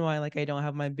the reason why like I don't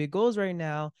have my big goals right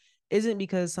now, isn't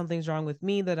because something's wrong with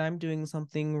me, that I'm doing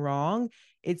something wrong.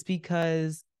 It's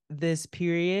because this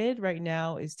period right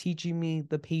now is teaching me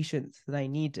the patience that I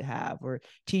need to have, or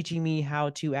teaching me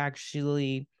how to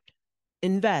actually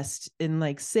invest and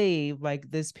like save. Like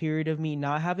this period of me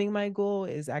not having my goal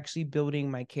is actually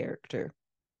building my character.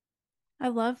 I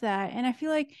love that. And I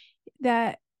feel like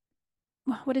that,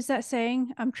 what is that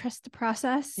saying? Trust the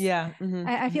process. Yeah.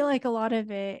 I feel like a lot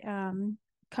of it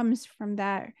comes from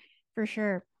that for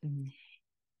sure. Mhm.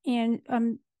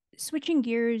 And switching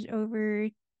gears over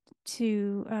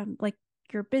to like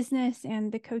your business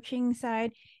and the coaching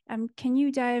side, can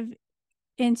you dive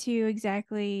into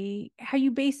exactly how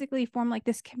you basically form like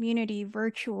this community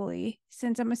virtually?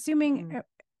 Since I'm assuming, Mhm.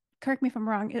 correct me if I'm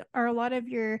wrong, are a lot of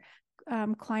your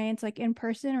clients like in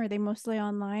person or are they mostly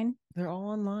online? They're all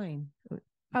online.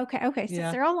 Okay. Since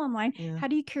Yeah. they're all online, Yeah. how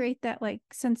do you create that like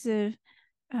sense of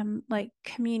like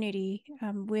community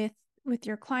with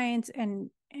your clients and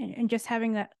just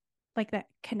having that like that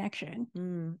connection?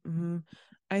 Mm-hmm.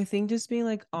 I think just being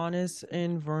like honest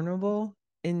and vulnerable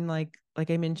in like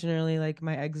I mentioned earlier, like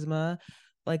my eczema,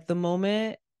 like the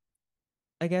moment,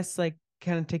 I guess like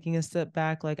kind of taking a step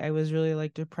back, like I was really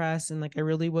like depressed, and like I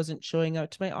really wasn't showing up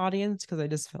to my audience because I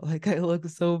just felt like I looked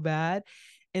so bad.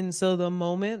 And so the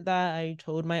moment that I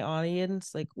told my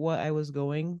audience like what I was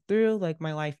going through, like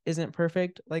my life isn't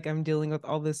perfect, like I'm dealing with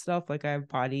all this stuff, like I have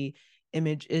body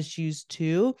image issues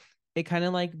too, it kind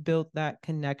of like built that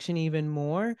connection even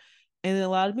more. And it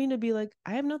allowed me to be like,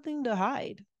 I have nothing to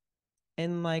hide,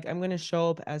 and like I'm gonna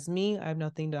show up as me. I have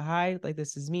nothing to hide. Like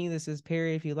this is me. This is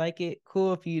Perry. If you like it,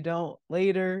 cool. If you don't,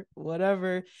 later,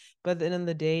 whatever. But at the end of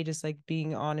the day, just like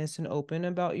being honest and open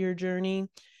about your journey,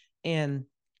 and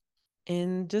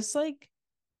just like,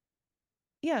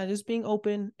 yeah, just being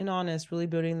open and honest, really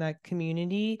building that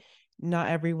community. Not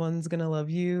everyone's gonna love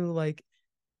you. Like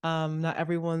not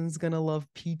everyone's gonna love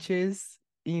peaches,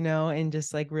 and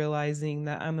just like realizing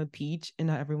that I'm a peach and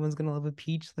not everyone's gonna love a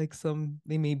peach. Like some,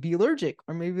 they may be allergic,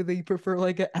 or maybe they prefer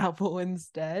like an apple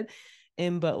instead.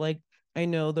 And but like I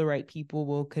know the right people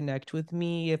will connect with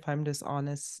me if I'm just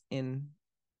honest in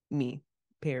me,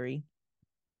 Perry.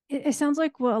 It sounds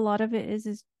like what a lot of it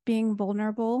is being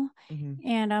vulnerable, Mm-hmm.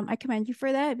 and I commend you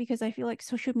for that because I feel like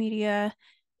social media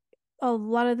a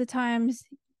lot of the times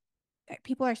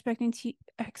people are expecting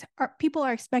people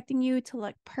are expecting you to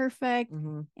look perfect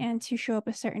Mm-hmm. and to show up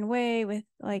a certain way with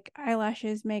like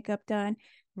eyelashes, makeup done,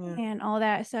 Yeah. and all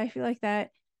that. So I feel like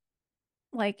that,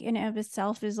 like in and of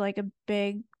itself, is like a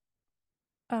big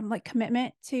like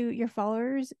commitment to your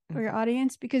followers or your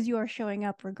audience because you are showing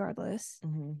up regardless,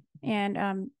 Mm-hmm.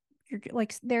 and you're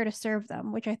like there to serve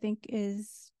them, which I think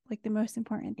is like the most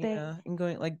important thing. Yeah, and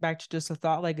going like back to just a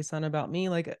thought, like it's not about me.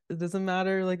 Like it doesn't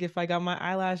matter like if I got my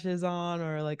eyelashes on,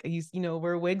 or like I use,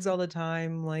 wear wigs all the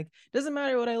time. Like it doesn't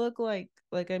matter what I look like.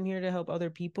 Like I'm here to help other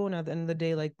people, and at the end of the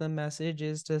day, like the message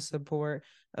is to support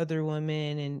other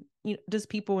women, and just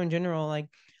people in general, like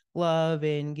love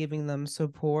and giving them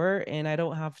support. And I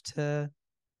don't have to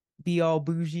be all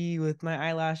bougie with my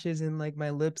eyelashes and like my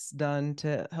lips done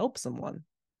to help someone.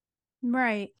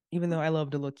 Right. Even though I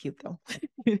love to look cute though.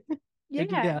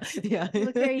 Yeah. Yeah.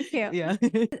 Look very cute. Yeah.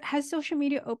 Has social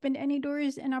media opened any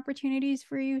doors and opportunities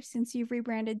for you since you've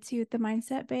rebranded to The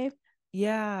Mindset Babe?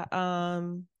 Yeah,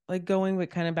 like going with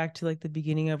kind of back to like the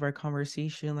beginning of our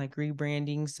conversation, like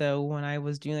rebranding. So when I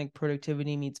was doing like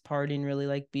productivity meets party and really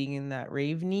like being in that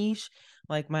rave niche,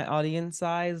 like my audience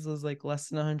size was like less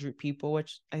than 100 people,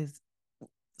 which I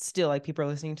still like people are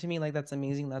listening to me, like that's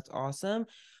amazing, that's awesome.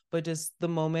 But just the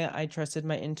moment I trusted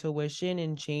my intuition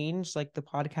and changed, like the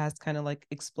podcast kind of like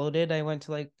exploded. I went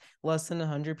to like less than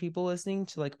 100 people listening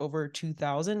to like over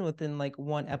 2,000 within like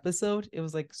one episode. It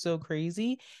was like so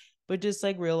crazy. But just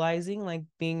like realizing, like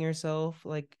being yourself,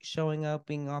 like showing up,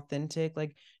 being authentic,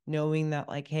 like knowing that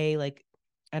like, hey, like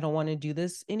I don't want to do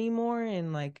this anymore,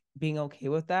 and like being okay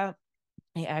with that.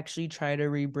 I actually tried to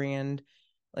rebrand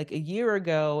like a year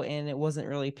ago and it wasn't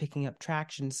really picking up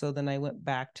traction. So then I went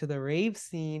back to the rave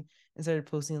scene and started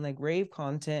posting like rave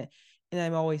content. And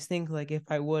I'm always think like if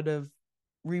I would have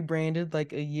rebranded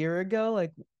like a year ago,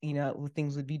 like, you know,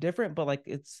 things would be different, but like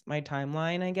it's my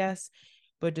timeline, I guess.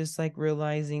 But just like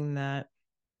realizing that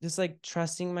just like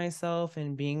trusting myself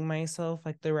and being myself,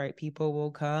 like the right people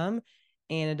will come.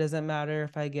 And it doesn't matter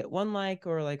if I get one like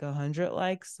or like 100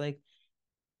 likes, like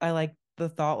I like the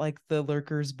thought like the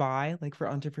lurkers buy, like for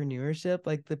entrepreneurship,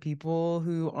 like the people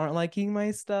who aren't liking my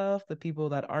stuff, the people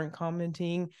that aren't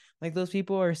commenting, like those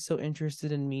people are so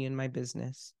interested in me and my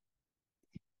business.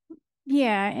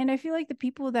 Yeah, and I feel like the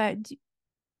people that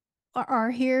are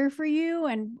here for you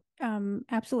and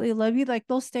absolutely love you, like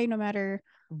they'll stay no matter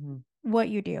Mm-hmm. what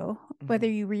you do, whether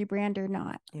Mm-hmm. you rebrand or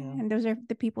not. Yeah. And those are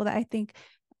the people that I think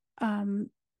um,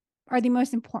 are the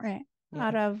most important Yeah.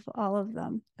 out of all of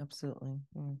them. Absolutely.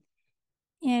 Mm.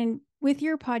 And with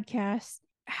your podcast,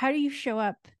 how do you show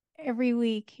up every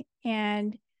week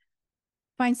and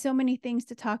find so many things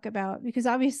to talk about? Because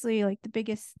obviously, like the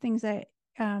biggest things that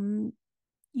um,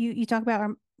 you talk about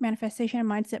are manifestation and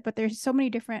mindset, but there's so many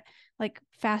different like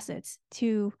facets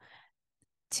to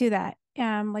that.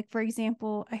 Like for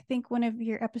example, I think one of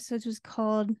your episodes was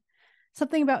called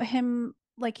something about him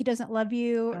like he doesn't love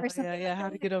you Oh or yeah, something yeah. like How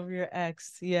to that. get over your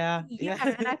ex. Yeah. Yeah,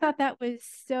 Yeah. and I thought that was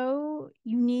so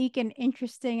unique and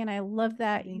interesting, and I love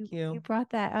that Thank you you. brought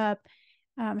that up.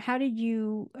 How did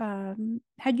you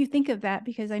think of that?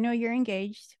 Because I know you're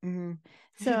engaged, Mm-hmm.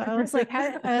 so I was like,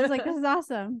 this is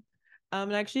awesome.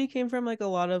 It actually came from like a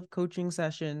lot of coaching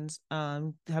sessions,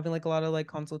 having like a lot of like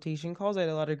consultation calls. I had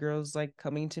a lot of girls like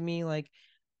coming to me like,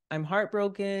 I'm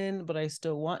heartbroken, but I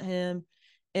still want him.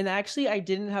 And actually, I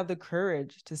didn't have the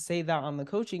courage to say that on the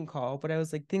coaching call, but I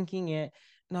was like thinking it.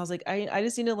 And I was like, I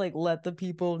just need to like let the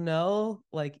people know,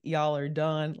 like, y'all are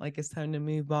done. Like, it's time to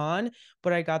move on.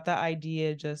 But I got that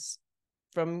idea just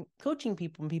from coaching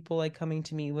people and people like coming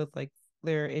to me with like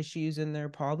their issues and their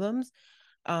problems.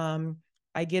 Um,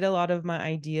 I get a lot of my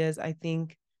ideas. I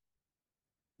think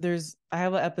I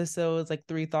have an episode, it's like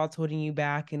three thoughts holding you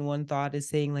back, and one thought is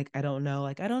saying like I don't know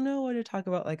what to talk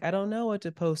about, like I don't know what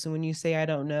to post. And when you say I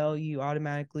don't know, you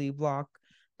automatically block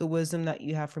the wisdom that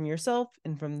you have from yourself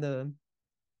and from the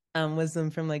wisdom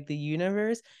from like the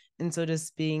universe. And so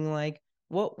just being like,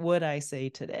 what would I say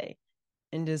today?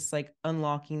 And just like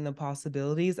unlocking the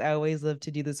possibilities. I always love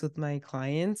to do this with my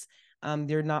clients.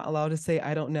 They're not allowed to say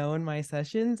I don't know in my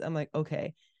sessions. I'm like,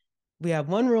 okay, we have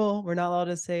one rule. We're not allowed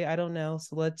to say I don't know.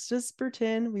 So let's just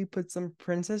pretend we put some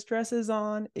princess dresses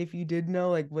on. If you did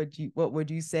know, like what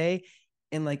would you say?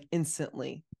 And like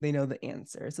instantly they know the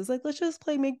answer. So it's like, let's just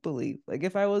play make believe. Like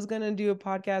if I was gonna do a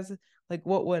podcast, like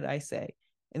what would I say?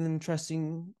 And then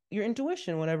trusting your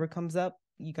intuition, whatever comes up,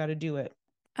 you gotta do it.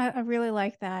 I really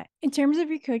like that. In terms of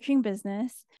your coaching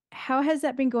business, how has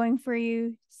that been going for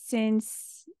you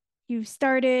since you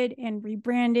started and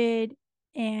rebranded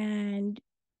and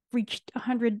reached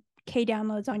 100K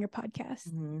downloads on your podcast?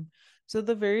 Mm-hmm. So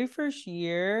the very first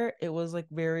year, it was like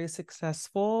very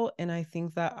successful. And I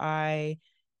think that I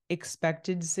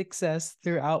expected success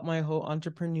throughout my whole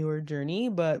entrepreneur journey,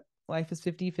 but life is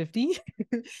 50-50.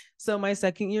 So my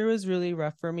second year was really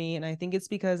rough for me. And I think it's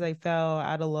because I fell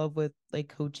out of love with like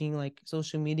coaching, like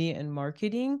social media and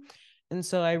marketing. And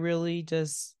so I really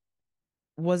just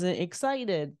wasn't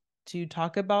excited to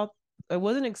talk about I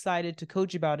wasn't excited to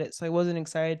coach about it, so I wasn't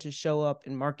excited to show up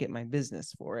and market my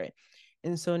business for it.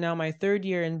 And so now my third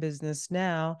year in business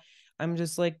now, I'm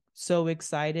just like so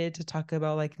excited to talk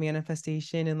about like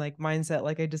manifestation and like mindset.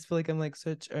 Like I just feel like I'm like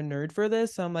such a nerd for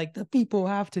this. So I'm like the people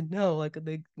have to know, like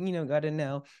they got to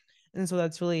know. And so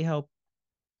that's really helped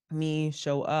me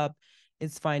show up.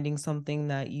 It's finding something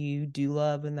that you do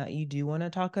love and that you do want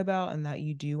to talk about and that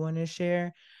you do want to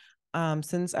share.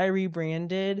 Since I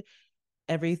rebranded,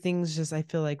 everything's just I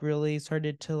feel like really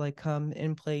started to like come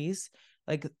in place.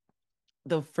 Like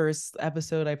the first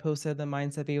episode I posted, the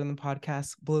Mindset Babe on the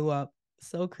podcast, blew up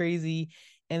so crazy.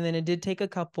 And then it did take a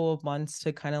couple of months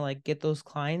to kind of like get those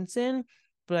clients in.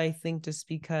 But I think just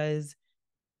because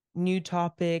new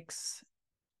topics,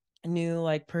 new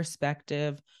like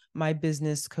perspective, my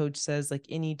business coach says like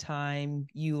anytime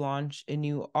you launch a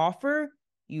new offer,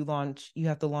 you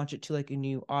have to launch it to like a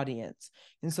new audience.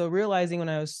 And so realizing when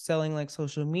I was selling like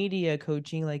social media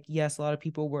coaching, like yes, a lot of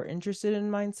people were interested in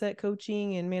mindset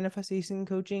coaching and manifestation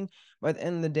coaching, but at the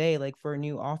end of the day, like for a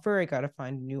new offer, I got to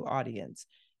find a new audience.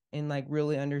 And like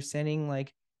really understanding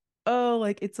like, oh,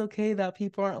 like it's okay that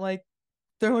people aren't like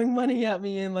throwing money at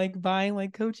me and like buying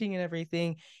like coaching and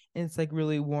everything. And it's like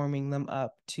really warming them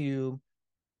up to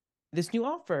this new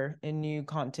offer and new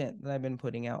content that I've been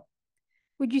putting out.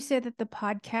 Would you say that the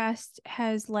podcast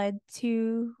has led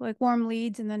to like warm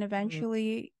leads and then Mm-hmm.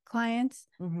 eventually clients?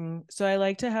 Mm-hmm. So I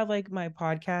like to have like my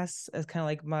podcasts as kind of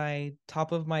like my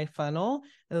top of my funnel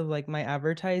of like my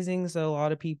advertising. So a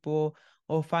lot of people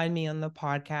will find me on the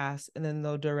podcast and then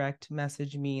they'll direct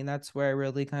message me. And that's where I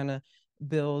really kind of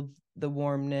build the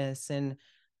warmness and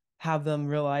have them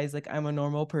realize like I'm a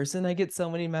normal person. I get so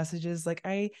many messages. Like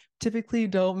I typically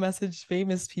don't message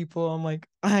famous people. I'm like,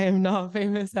 I am not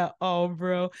famous at all,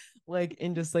 bro. Like,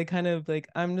 and just like kind of like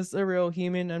I'm just a real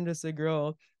human. I'm just a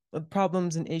girl with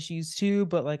problems and issues too,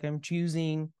 but like I'm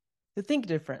choosing to think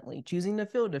differently, choosing to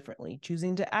feel differently,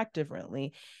 choosing to act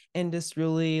differently, and just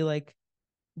really like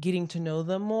getting to know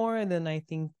them more. And then I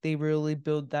think they really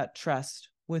build that trust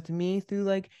with me through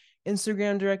like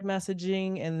Instagram direct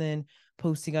messaging and then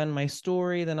posting on my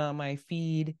story, then on my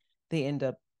feed, they end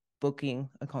up booking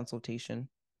a consultation.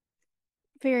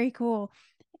 Very cool.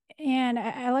 And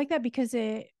I like that because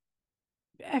I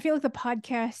feel like the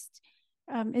podcast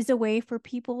is a way for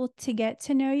people to get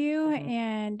to know you. Mm-hmm.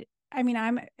 And I mean,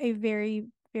 I'm a very,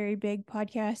 very big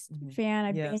podcast fan.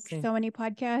 I binge so many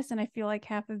podcasts, and I feel like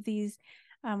half of these,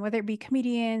 whether it be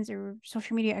comedians or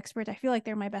social media experts, I feel like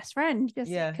they're my best friend just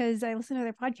because I listen to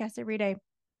their podcasts every day.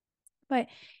 But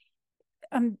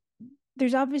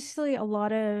there's obviously a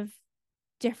lot of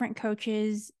different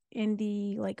coaches in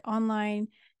the like online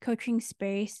coaching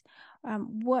space.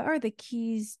 What are the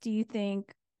keys, do you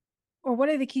think, or what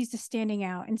are the keys to standing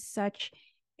out in such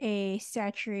a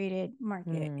saturated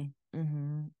market?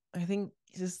 Mm-hmm. I think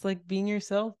just like being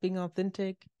yourself, being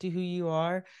authentic to who you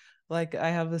are. Like I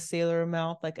have a sailor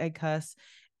mouth, like I cuss.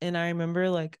 And I remember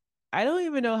like I don't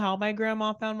even know how my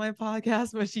grandma found my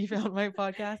podcast, but she found my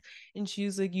podcast and she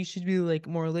was like, you should be like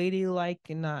more ladylike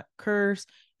and not curse.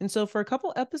 And so for a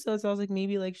couple episodes, I was like,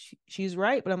 maybe like she's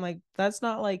right, but I'm like, that's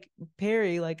not like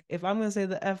Perry. Like if I'm gonna say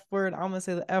the F word, I'm gonna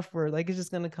say the F word. Like it's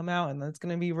just gonna come out and that's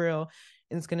gonna be real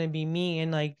and it's gonna be me.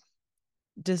 And like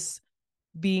just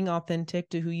being authentic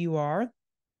to who you are.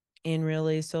 And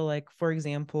really, so like for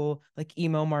example, like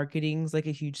email marketing is like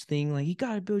a huge thing. Like you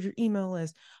gotta build your email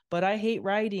list. But I hate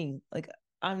writing. Like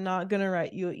I'm not gonna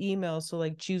write you an email. So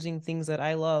like choosing things that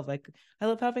I love. Like I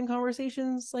love having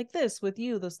conversations like this with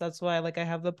you. That's why like I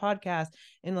have the podcast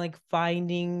and like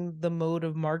finding the mode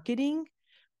of marketing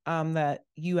that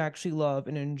you actually love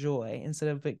and enjoy instead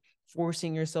of like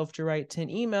forcing yourself to write 10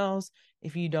 emails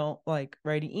if you don't like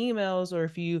writing emails, or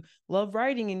if you love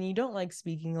writing and you don't like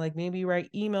speaking, like maybe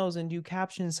write emails and do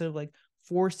captions instead of like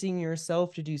forcing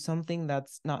yourself to do something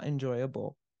that's not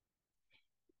enjoyable.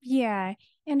 Yeah.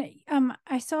 And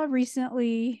I saw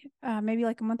recently, maybe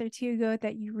like a month or two ago,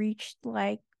 that you reached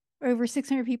like over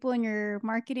 600 people in your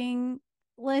marketing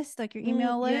list, like your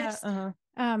email list. And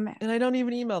I don't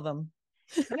even email them.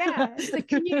 Yeah. So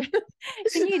can you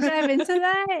dive into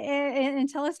that and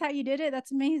tell us how you did it?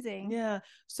 That's amazing. Yeah.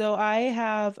 So I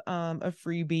have a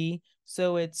freebie.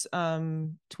 So it's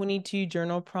 22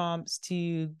 journal prompts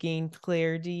to gain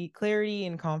clarity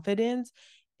and confidence.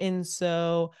 And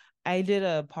so I did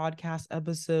a podcast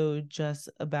episode just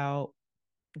about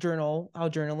how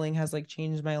journaling has like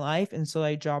changed my life. And so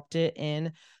I dropped it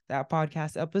in that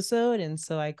podcast episode. And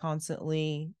so I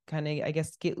constantly kind of, I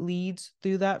guess, get leads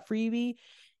through that freebie.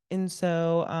 And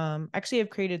so actually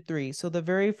I've created three. So the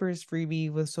very first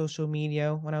freebie was social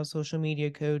media. When I was social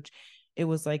media coach, it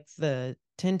was like the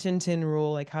 10-10-10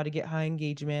 rule, like how to get high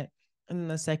engagement. And then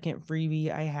the second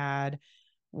freebie I had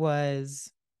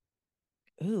was,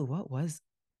 what was,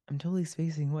 I'm totally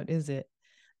spacing. What is it?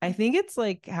 I think it's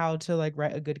like how to like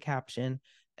write a good caption.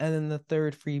 And then the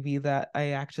third freebie that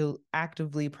I actually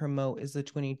actively promote is the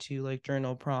 22 like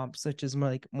journal prompts, which is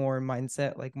like more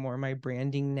mindset, like more my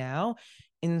branding now.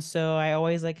 And so I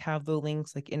always like have the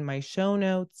links like in my show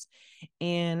notes.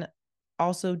 And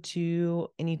also to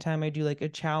anytime I do like a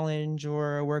challenge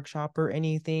or a workshop or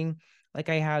anything, like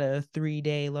I had a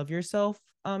 3-day love yourself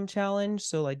challenge.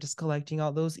 So like just collecting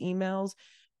all those emails,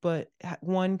 but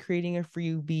one, creating a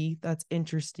freebie that's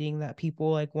interesting that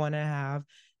people like want to have,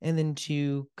 and then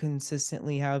two,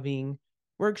 consistently having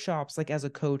workshops, like as a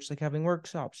coach, like having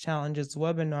workshops, challenges,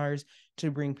 webinars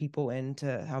to bring people in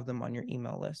to have them on your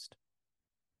email list.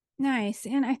 Nice.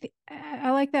 And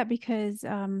I like that because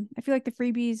I feel like the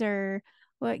freebies are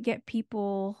what get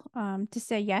people to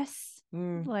say yes,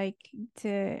 like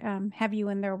to have you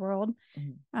in their world.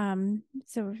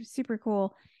 So super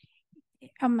cool.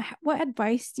 What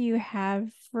advice do you have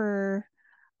for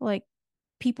like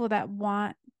people that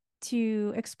want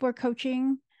to explore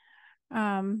coaching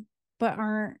but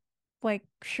aren't like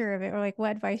sure of it, or like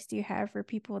what advice do you have for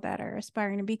people that are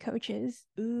aspiring to be coaches?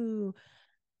 Ooh,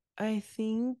 I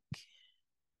think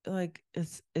like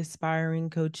it's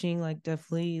aspiring coaching, like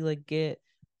definitely like get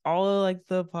all of like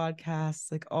the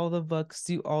podcasts, like all the books,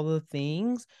 do all the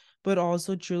things, but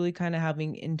also truly kind of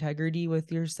having integrity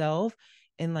with yourself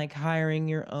and like hiring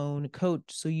your own coach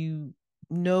so you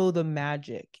know the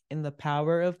magic and the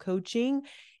power of coaching,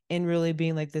 and really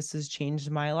being like, this has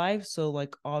changed my life, so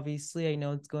like obviously I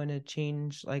know it's going to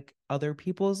change like other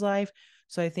people's life.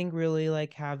 So I think really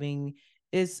like having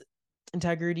is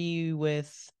integrity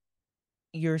with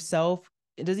yourself.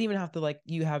 It doesn't even have to like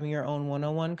you having your own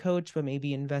one-on-one coach, but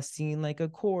maybe investing in like a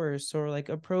course or like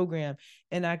a program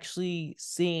and actually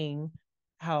seeing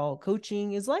how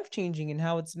coaching is life-changing and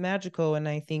how it's magical. And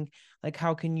I think like,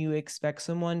 how can you expect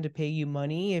someone to pay you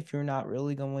money if you're not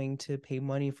really going to pay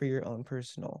money for your own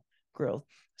personal growth?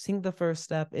 I think the first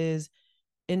step is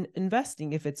in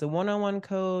investing, if it's a one-on-one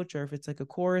coach or if it's like a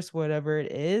course, whatever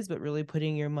it is, but really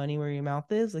putting your money where your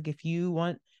mouth is. Like if you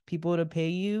want people to pay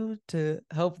you to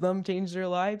help them change their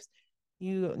lives,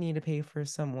 you need to pay for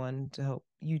someone to help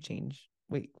you change.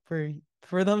 Wait,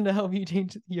 for them to help you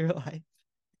change your life.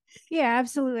 Yeah,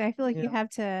 absolutely. I feel like you Yeah. have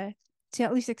to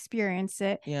at least experience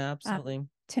it Yeah, absolutely.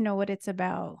 to know what it's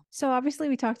about. So obviously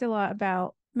we talked a lot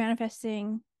about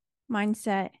manifesting,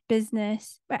 mindset,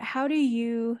 business, but how do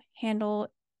you handle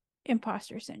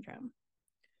imposter syndrome?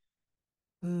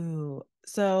 Ooh,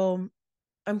 so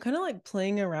I'm kind of like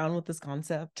playing around with this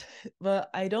concept, but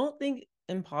I don't think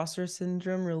imposter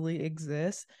syndrome really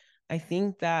exists. I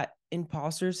think that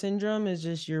imposter syndrome is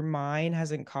just your mind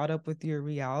hasn't caught up with your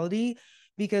reality.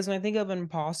 Because when I think of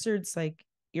imposter, it's like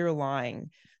you're lying.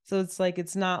 So it's like,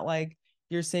 it's not like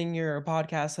you're saying you're a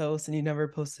podcast host and you never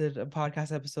posted a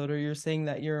podcast episode, or you're saying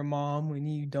that you're a mom when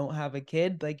you don't have a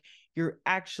kid. Like you're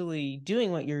actually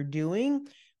doing what you're doing,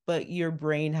 but your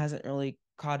brain hasn't really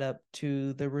caught up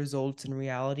to the results in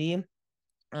reality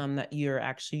that you're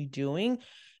actually doing.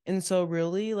 And so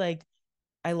really like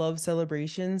I love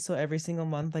celebrations. So every single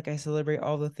month, like I celebrate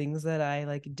all the things that I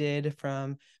like did,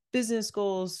 from business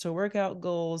goals to workout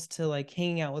goals to like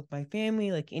hanging out with my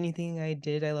family, like anything I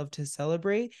did, I love to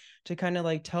celebrate, to kind of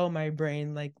like tell my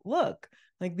brain, like, look,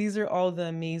 like these are all the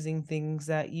amazing things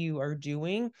that you are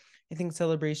doing. I think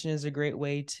celebration is a great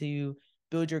way to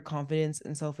build your confidence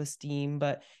and self-esteem.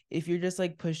 But if you're just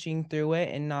like pushing through it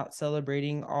and not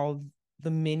celebrating all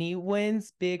the mini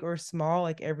wins, big or small,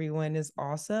 like every win is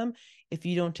awesome, if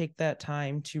you don't take that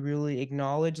time to really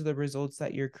acknowledge the results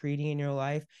that you're creating in your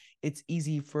life, it's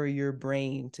easy for your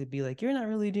brain to be like, you're not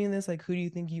really doing this. Like, who do you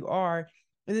think you are?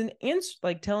 And then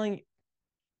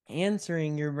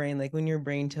answering your brain, like when your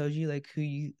brain tells you like, who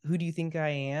do you think I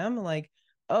am? Like,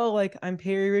 oh, like I'm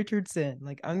Perry Richardson.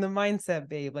 Like I'm the mindset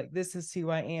babe. Like this is who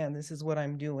I am. This is what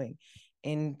I'm doing.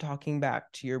 And talking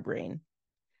back to your brain.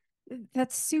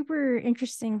 That's super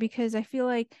interesting because I feel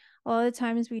like a lot of the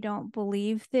times we don't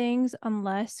believe things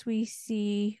unless we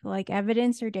see like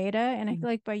evidence or data. And I feel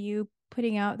like by you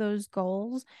putting out those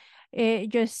goals, it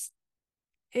just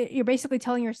you're basically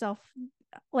telling yourself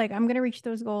like, I'm going to reach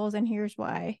those goals and here's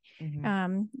why.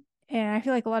 Mm-hmm. And I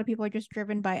feel like a lot of people are just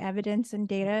driven by evidence and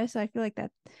data, so I feel like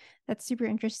that's super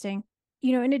interesting.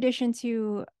 In addition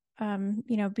to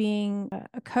being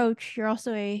a coach, you're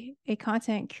also a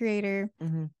content creator.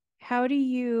 Mm-hmm. how do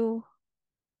you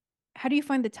how do you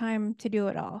find the time to do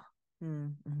it all?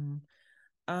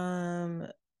 Mm-hmm. Um,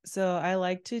 so I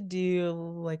like to do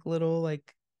like little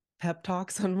like pep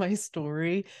talks on my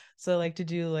story. So I like to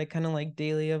do like kind of like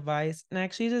daily advice, and I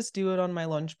actually just do it on my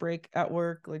lunch break at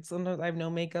work. Like sometimes I have no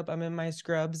makeup, I'm in my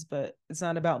scrubs, but it's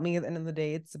not about me at the end of the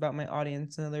day. It's about my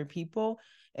audience and other people,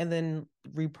 and then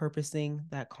repurposing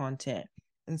that content.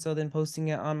 And so then posting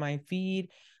it on my feed.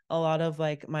 A lot of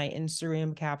like my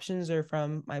Instagram captions are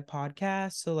from my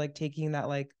podcast. So like taking that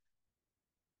like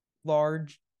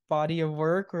large body of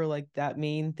work, or like that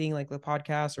main thing, like the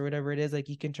podcast or whatever it is, like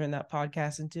you can turn that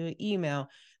podcast into an email,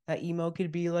 that email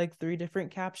could be like 3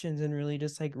 different captions, and really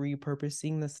just like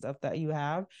repurposing the stuff that you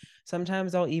have.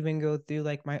 Sometimes I'll even go through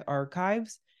like my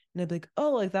archives and I'd be like,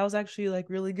 oh, like that was actually like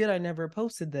really good. I never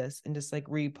posted this, and just like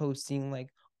reposting like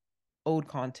old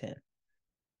content.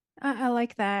 I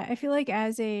like that. I feel like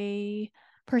as a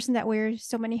person that wears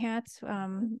so many hats,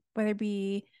 whether it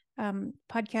be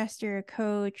podcaster,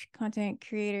 coach, content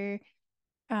creator,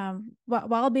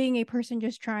 while being a person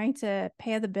just trying to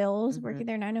pay the bills, Mm-hmm. working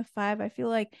their 9 to 5, I feel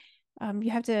like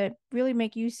you have to really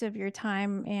make use of your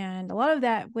time, and a lot of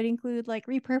that would include like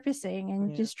repurposing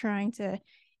and Yeah. just trying to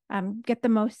get the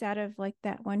most out of like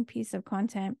that one piece of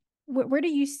content. Where do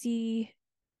you see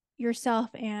yourself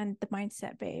and the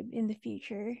Mindset Babe in the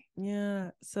future?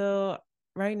 Yeah. So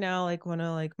right now, like one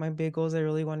of like my big goals I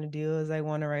really want to do is I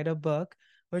want to write a book,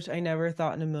 which I never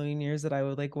thought in a million years that I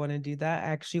would like want to do that. I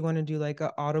actually want to do like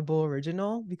a Audible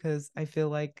original because I feel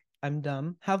like I'm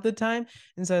dumb half the time.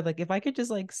 And so like if I could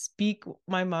just like speak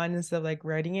my mind instead of like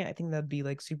writing it, I think that'd be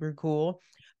like super cool.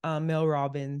 Mel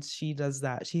Robbins, she does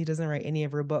that. She doesn't write any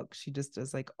of her books. She just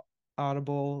does like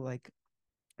Audible like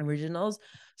originals.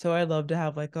 So I'd love to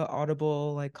have like a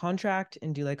Audible like contract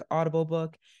and do like Audible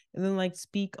book, and then like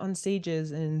speak on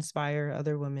stages and inspire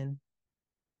other women.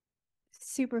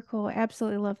 Super cool.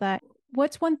 Absolutely love that.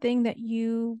 What's one thing that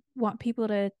you want people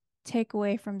to take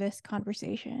away from this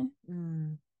conversation?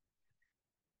 Mm,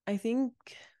 I think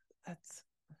that's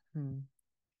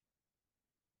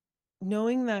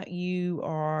knowing that you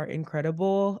are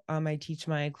incredible. I teach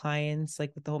my clients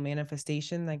like with the whole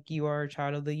manifestation, like you are a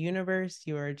child of the universe,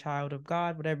 you are a child of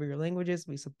God, whatever your language is,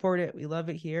 we support it, we love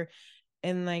it here.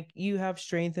 And like you have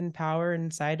strength and power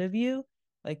inside of you.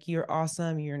 Like you're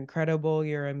awesome, you're incredible,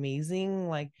 you're amazing.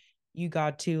 Like you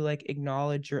got to like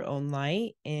acknowledge your own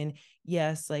light. And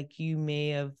yes, like you may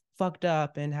have fucked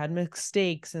up and had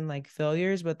mistakes and like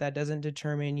failures, but that doesn't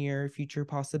determine your future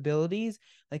possibilities.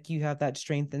 Like you have that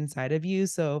strength inside of you.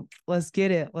 So let's get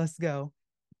it. Let's go.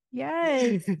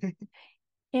 Yes.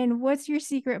 And what's your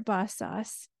secret boss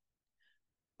sauce?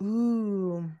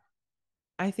 Ooh,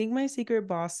 I think my secret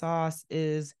boss sauce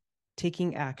is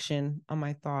taking action on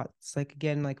my thoughts. Like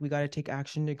again, like we got to take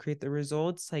action to create the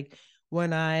results. Like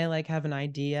when I like have an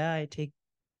idea, I take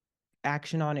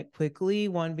action on it quickly.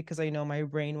 One, because I know my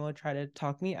brain will try to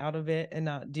talk me out of it and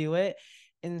not do it.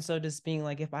 And so just being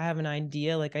like, if I have an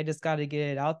idea, like I just got to get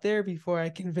it out there before I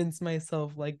convince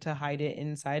myself like to hide it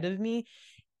inside of me.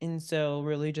 And so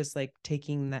really just like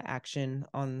taking the action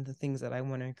on the things that I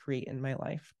want to create in my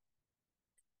life.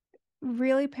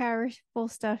 Really powerful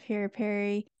stuff here,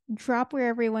 Perry. Drop where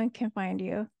everyone can find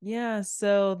you. Yeah,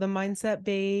 so the Mindset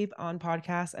Babe on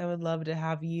podcast, I would love to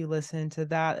have you listen to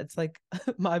that. It's like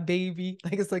my baby,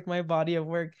 like it's like my body of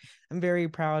work. I'm very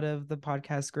proud of the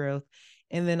podcast growth.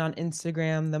 And then on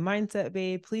Instagram, the Mindset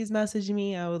Babe, please message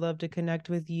me. I would love to connect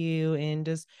with you and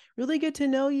just really get to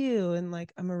know you. And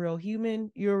like, I'm a real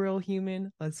human, you're a real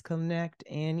human. Let's connect.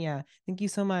 And yeah, thank you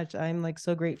so much. I'm like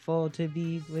so grateful to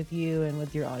be with you and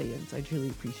with your audience. I truly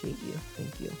appreciate you.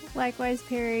 Thank you. Likewise,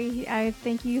 Perry, I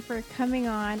thank you for coming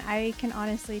on. I can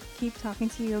honestly keep talking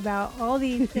to you about all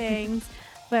these things,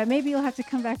 but maybe you'll have to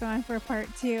come back on for a part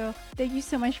 2. Thank you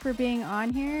so much for being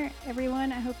on here,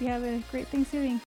 everyone. I hope you have a great Thanksgiving.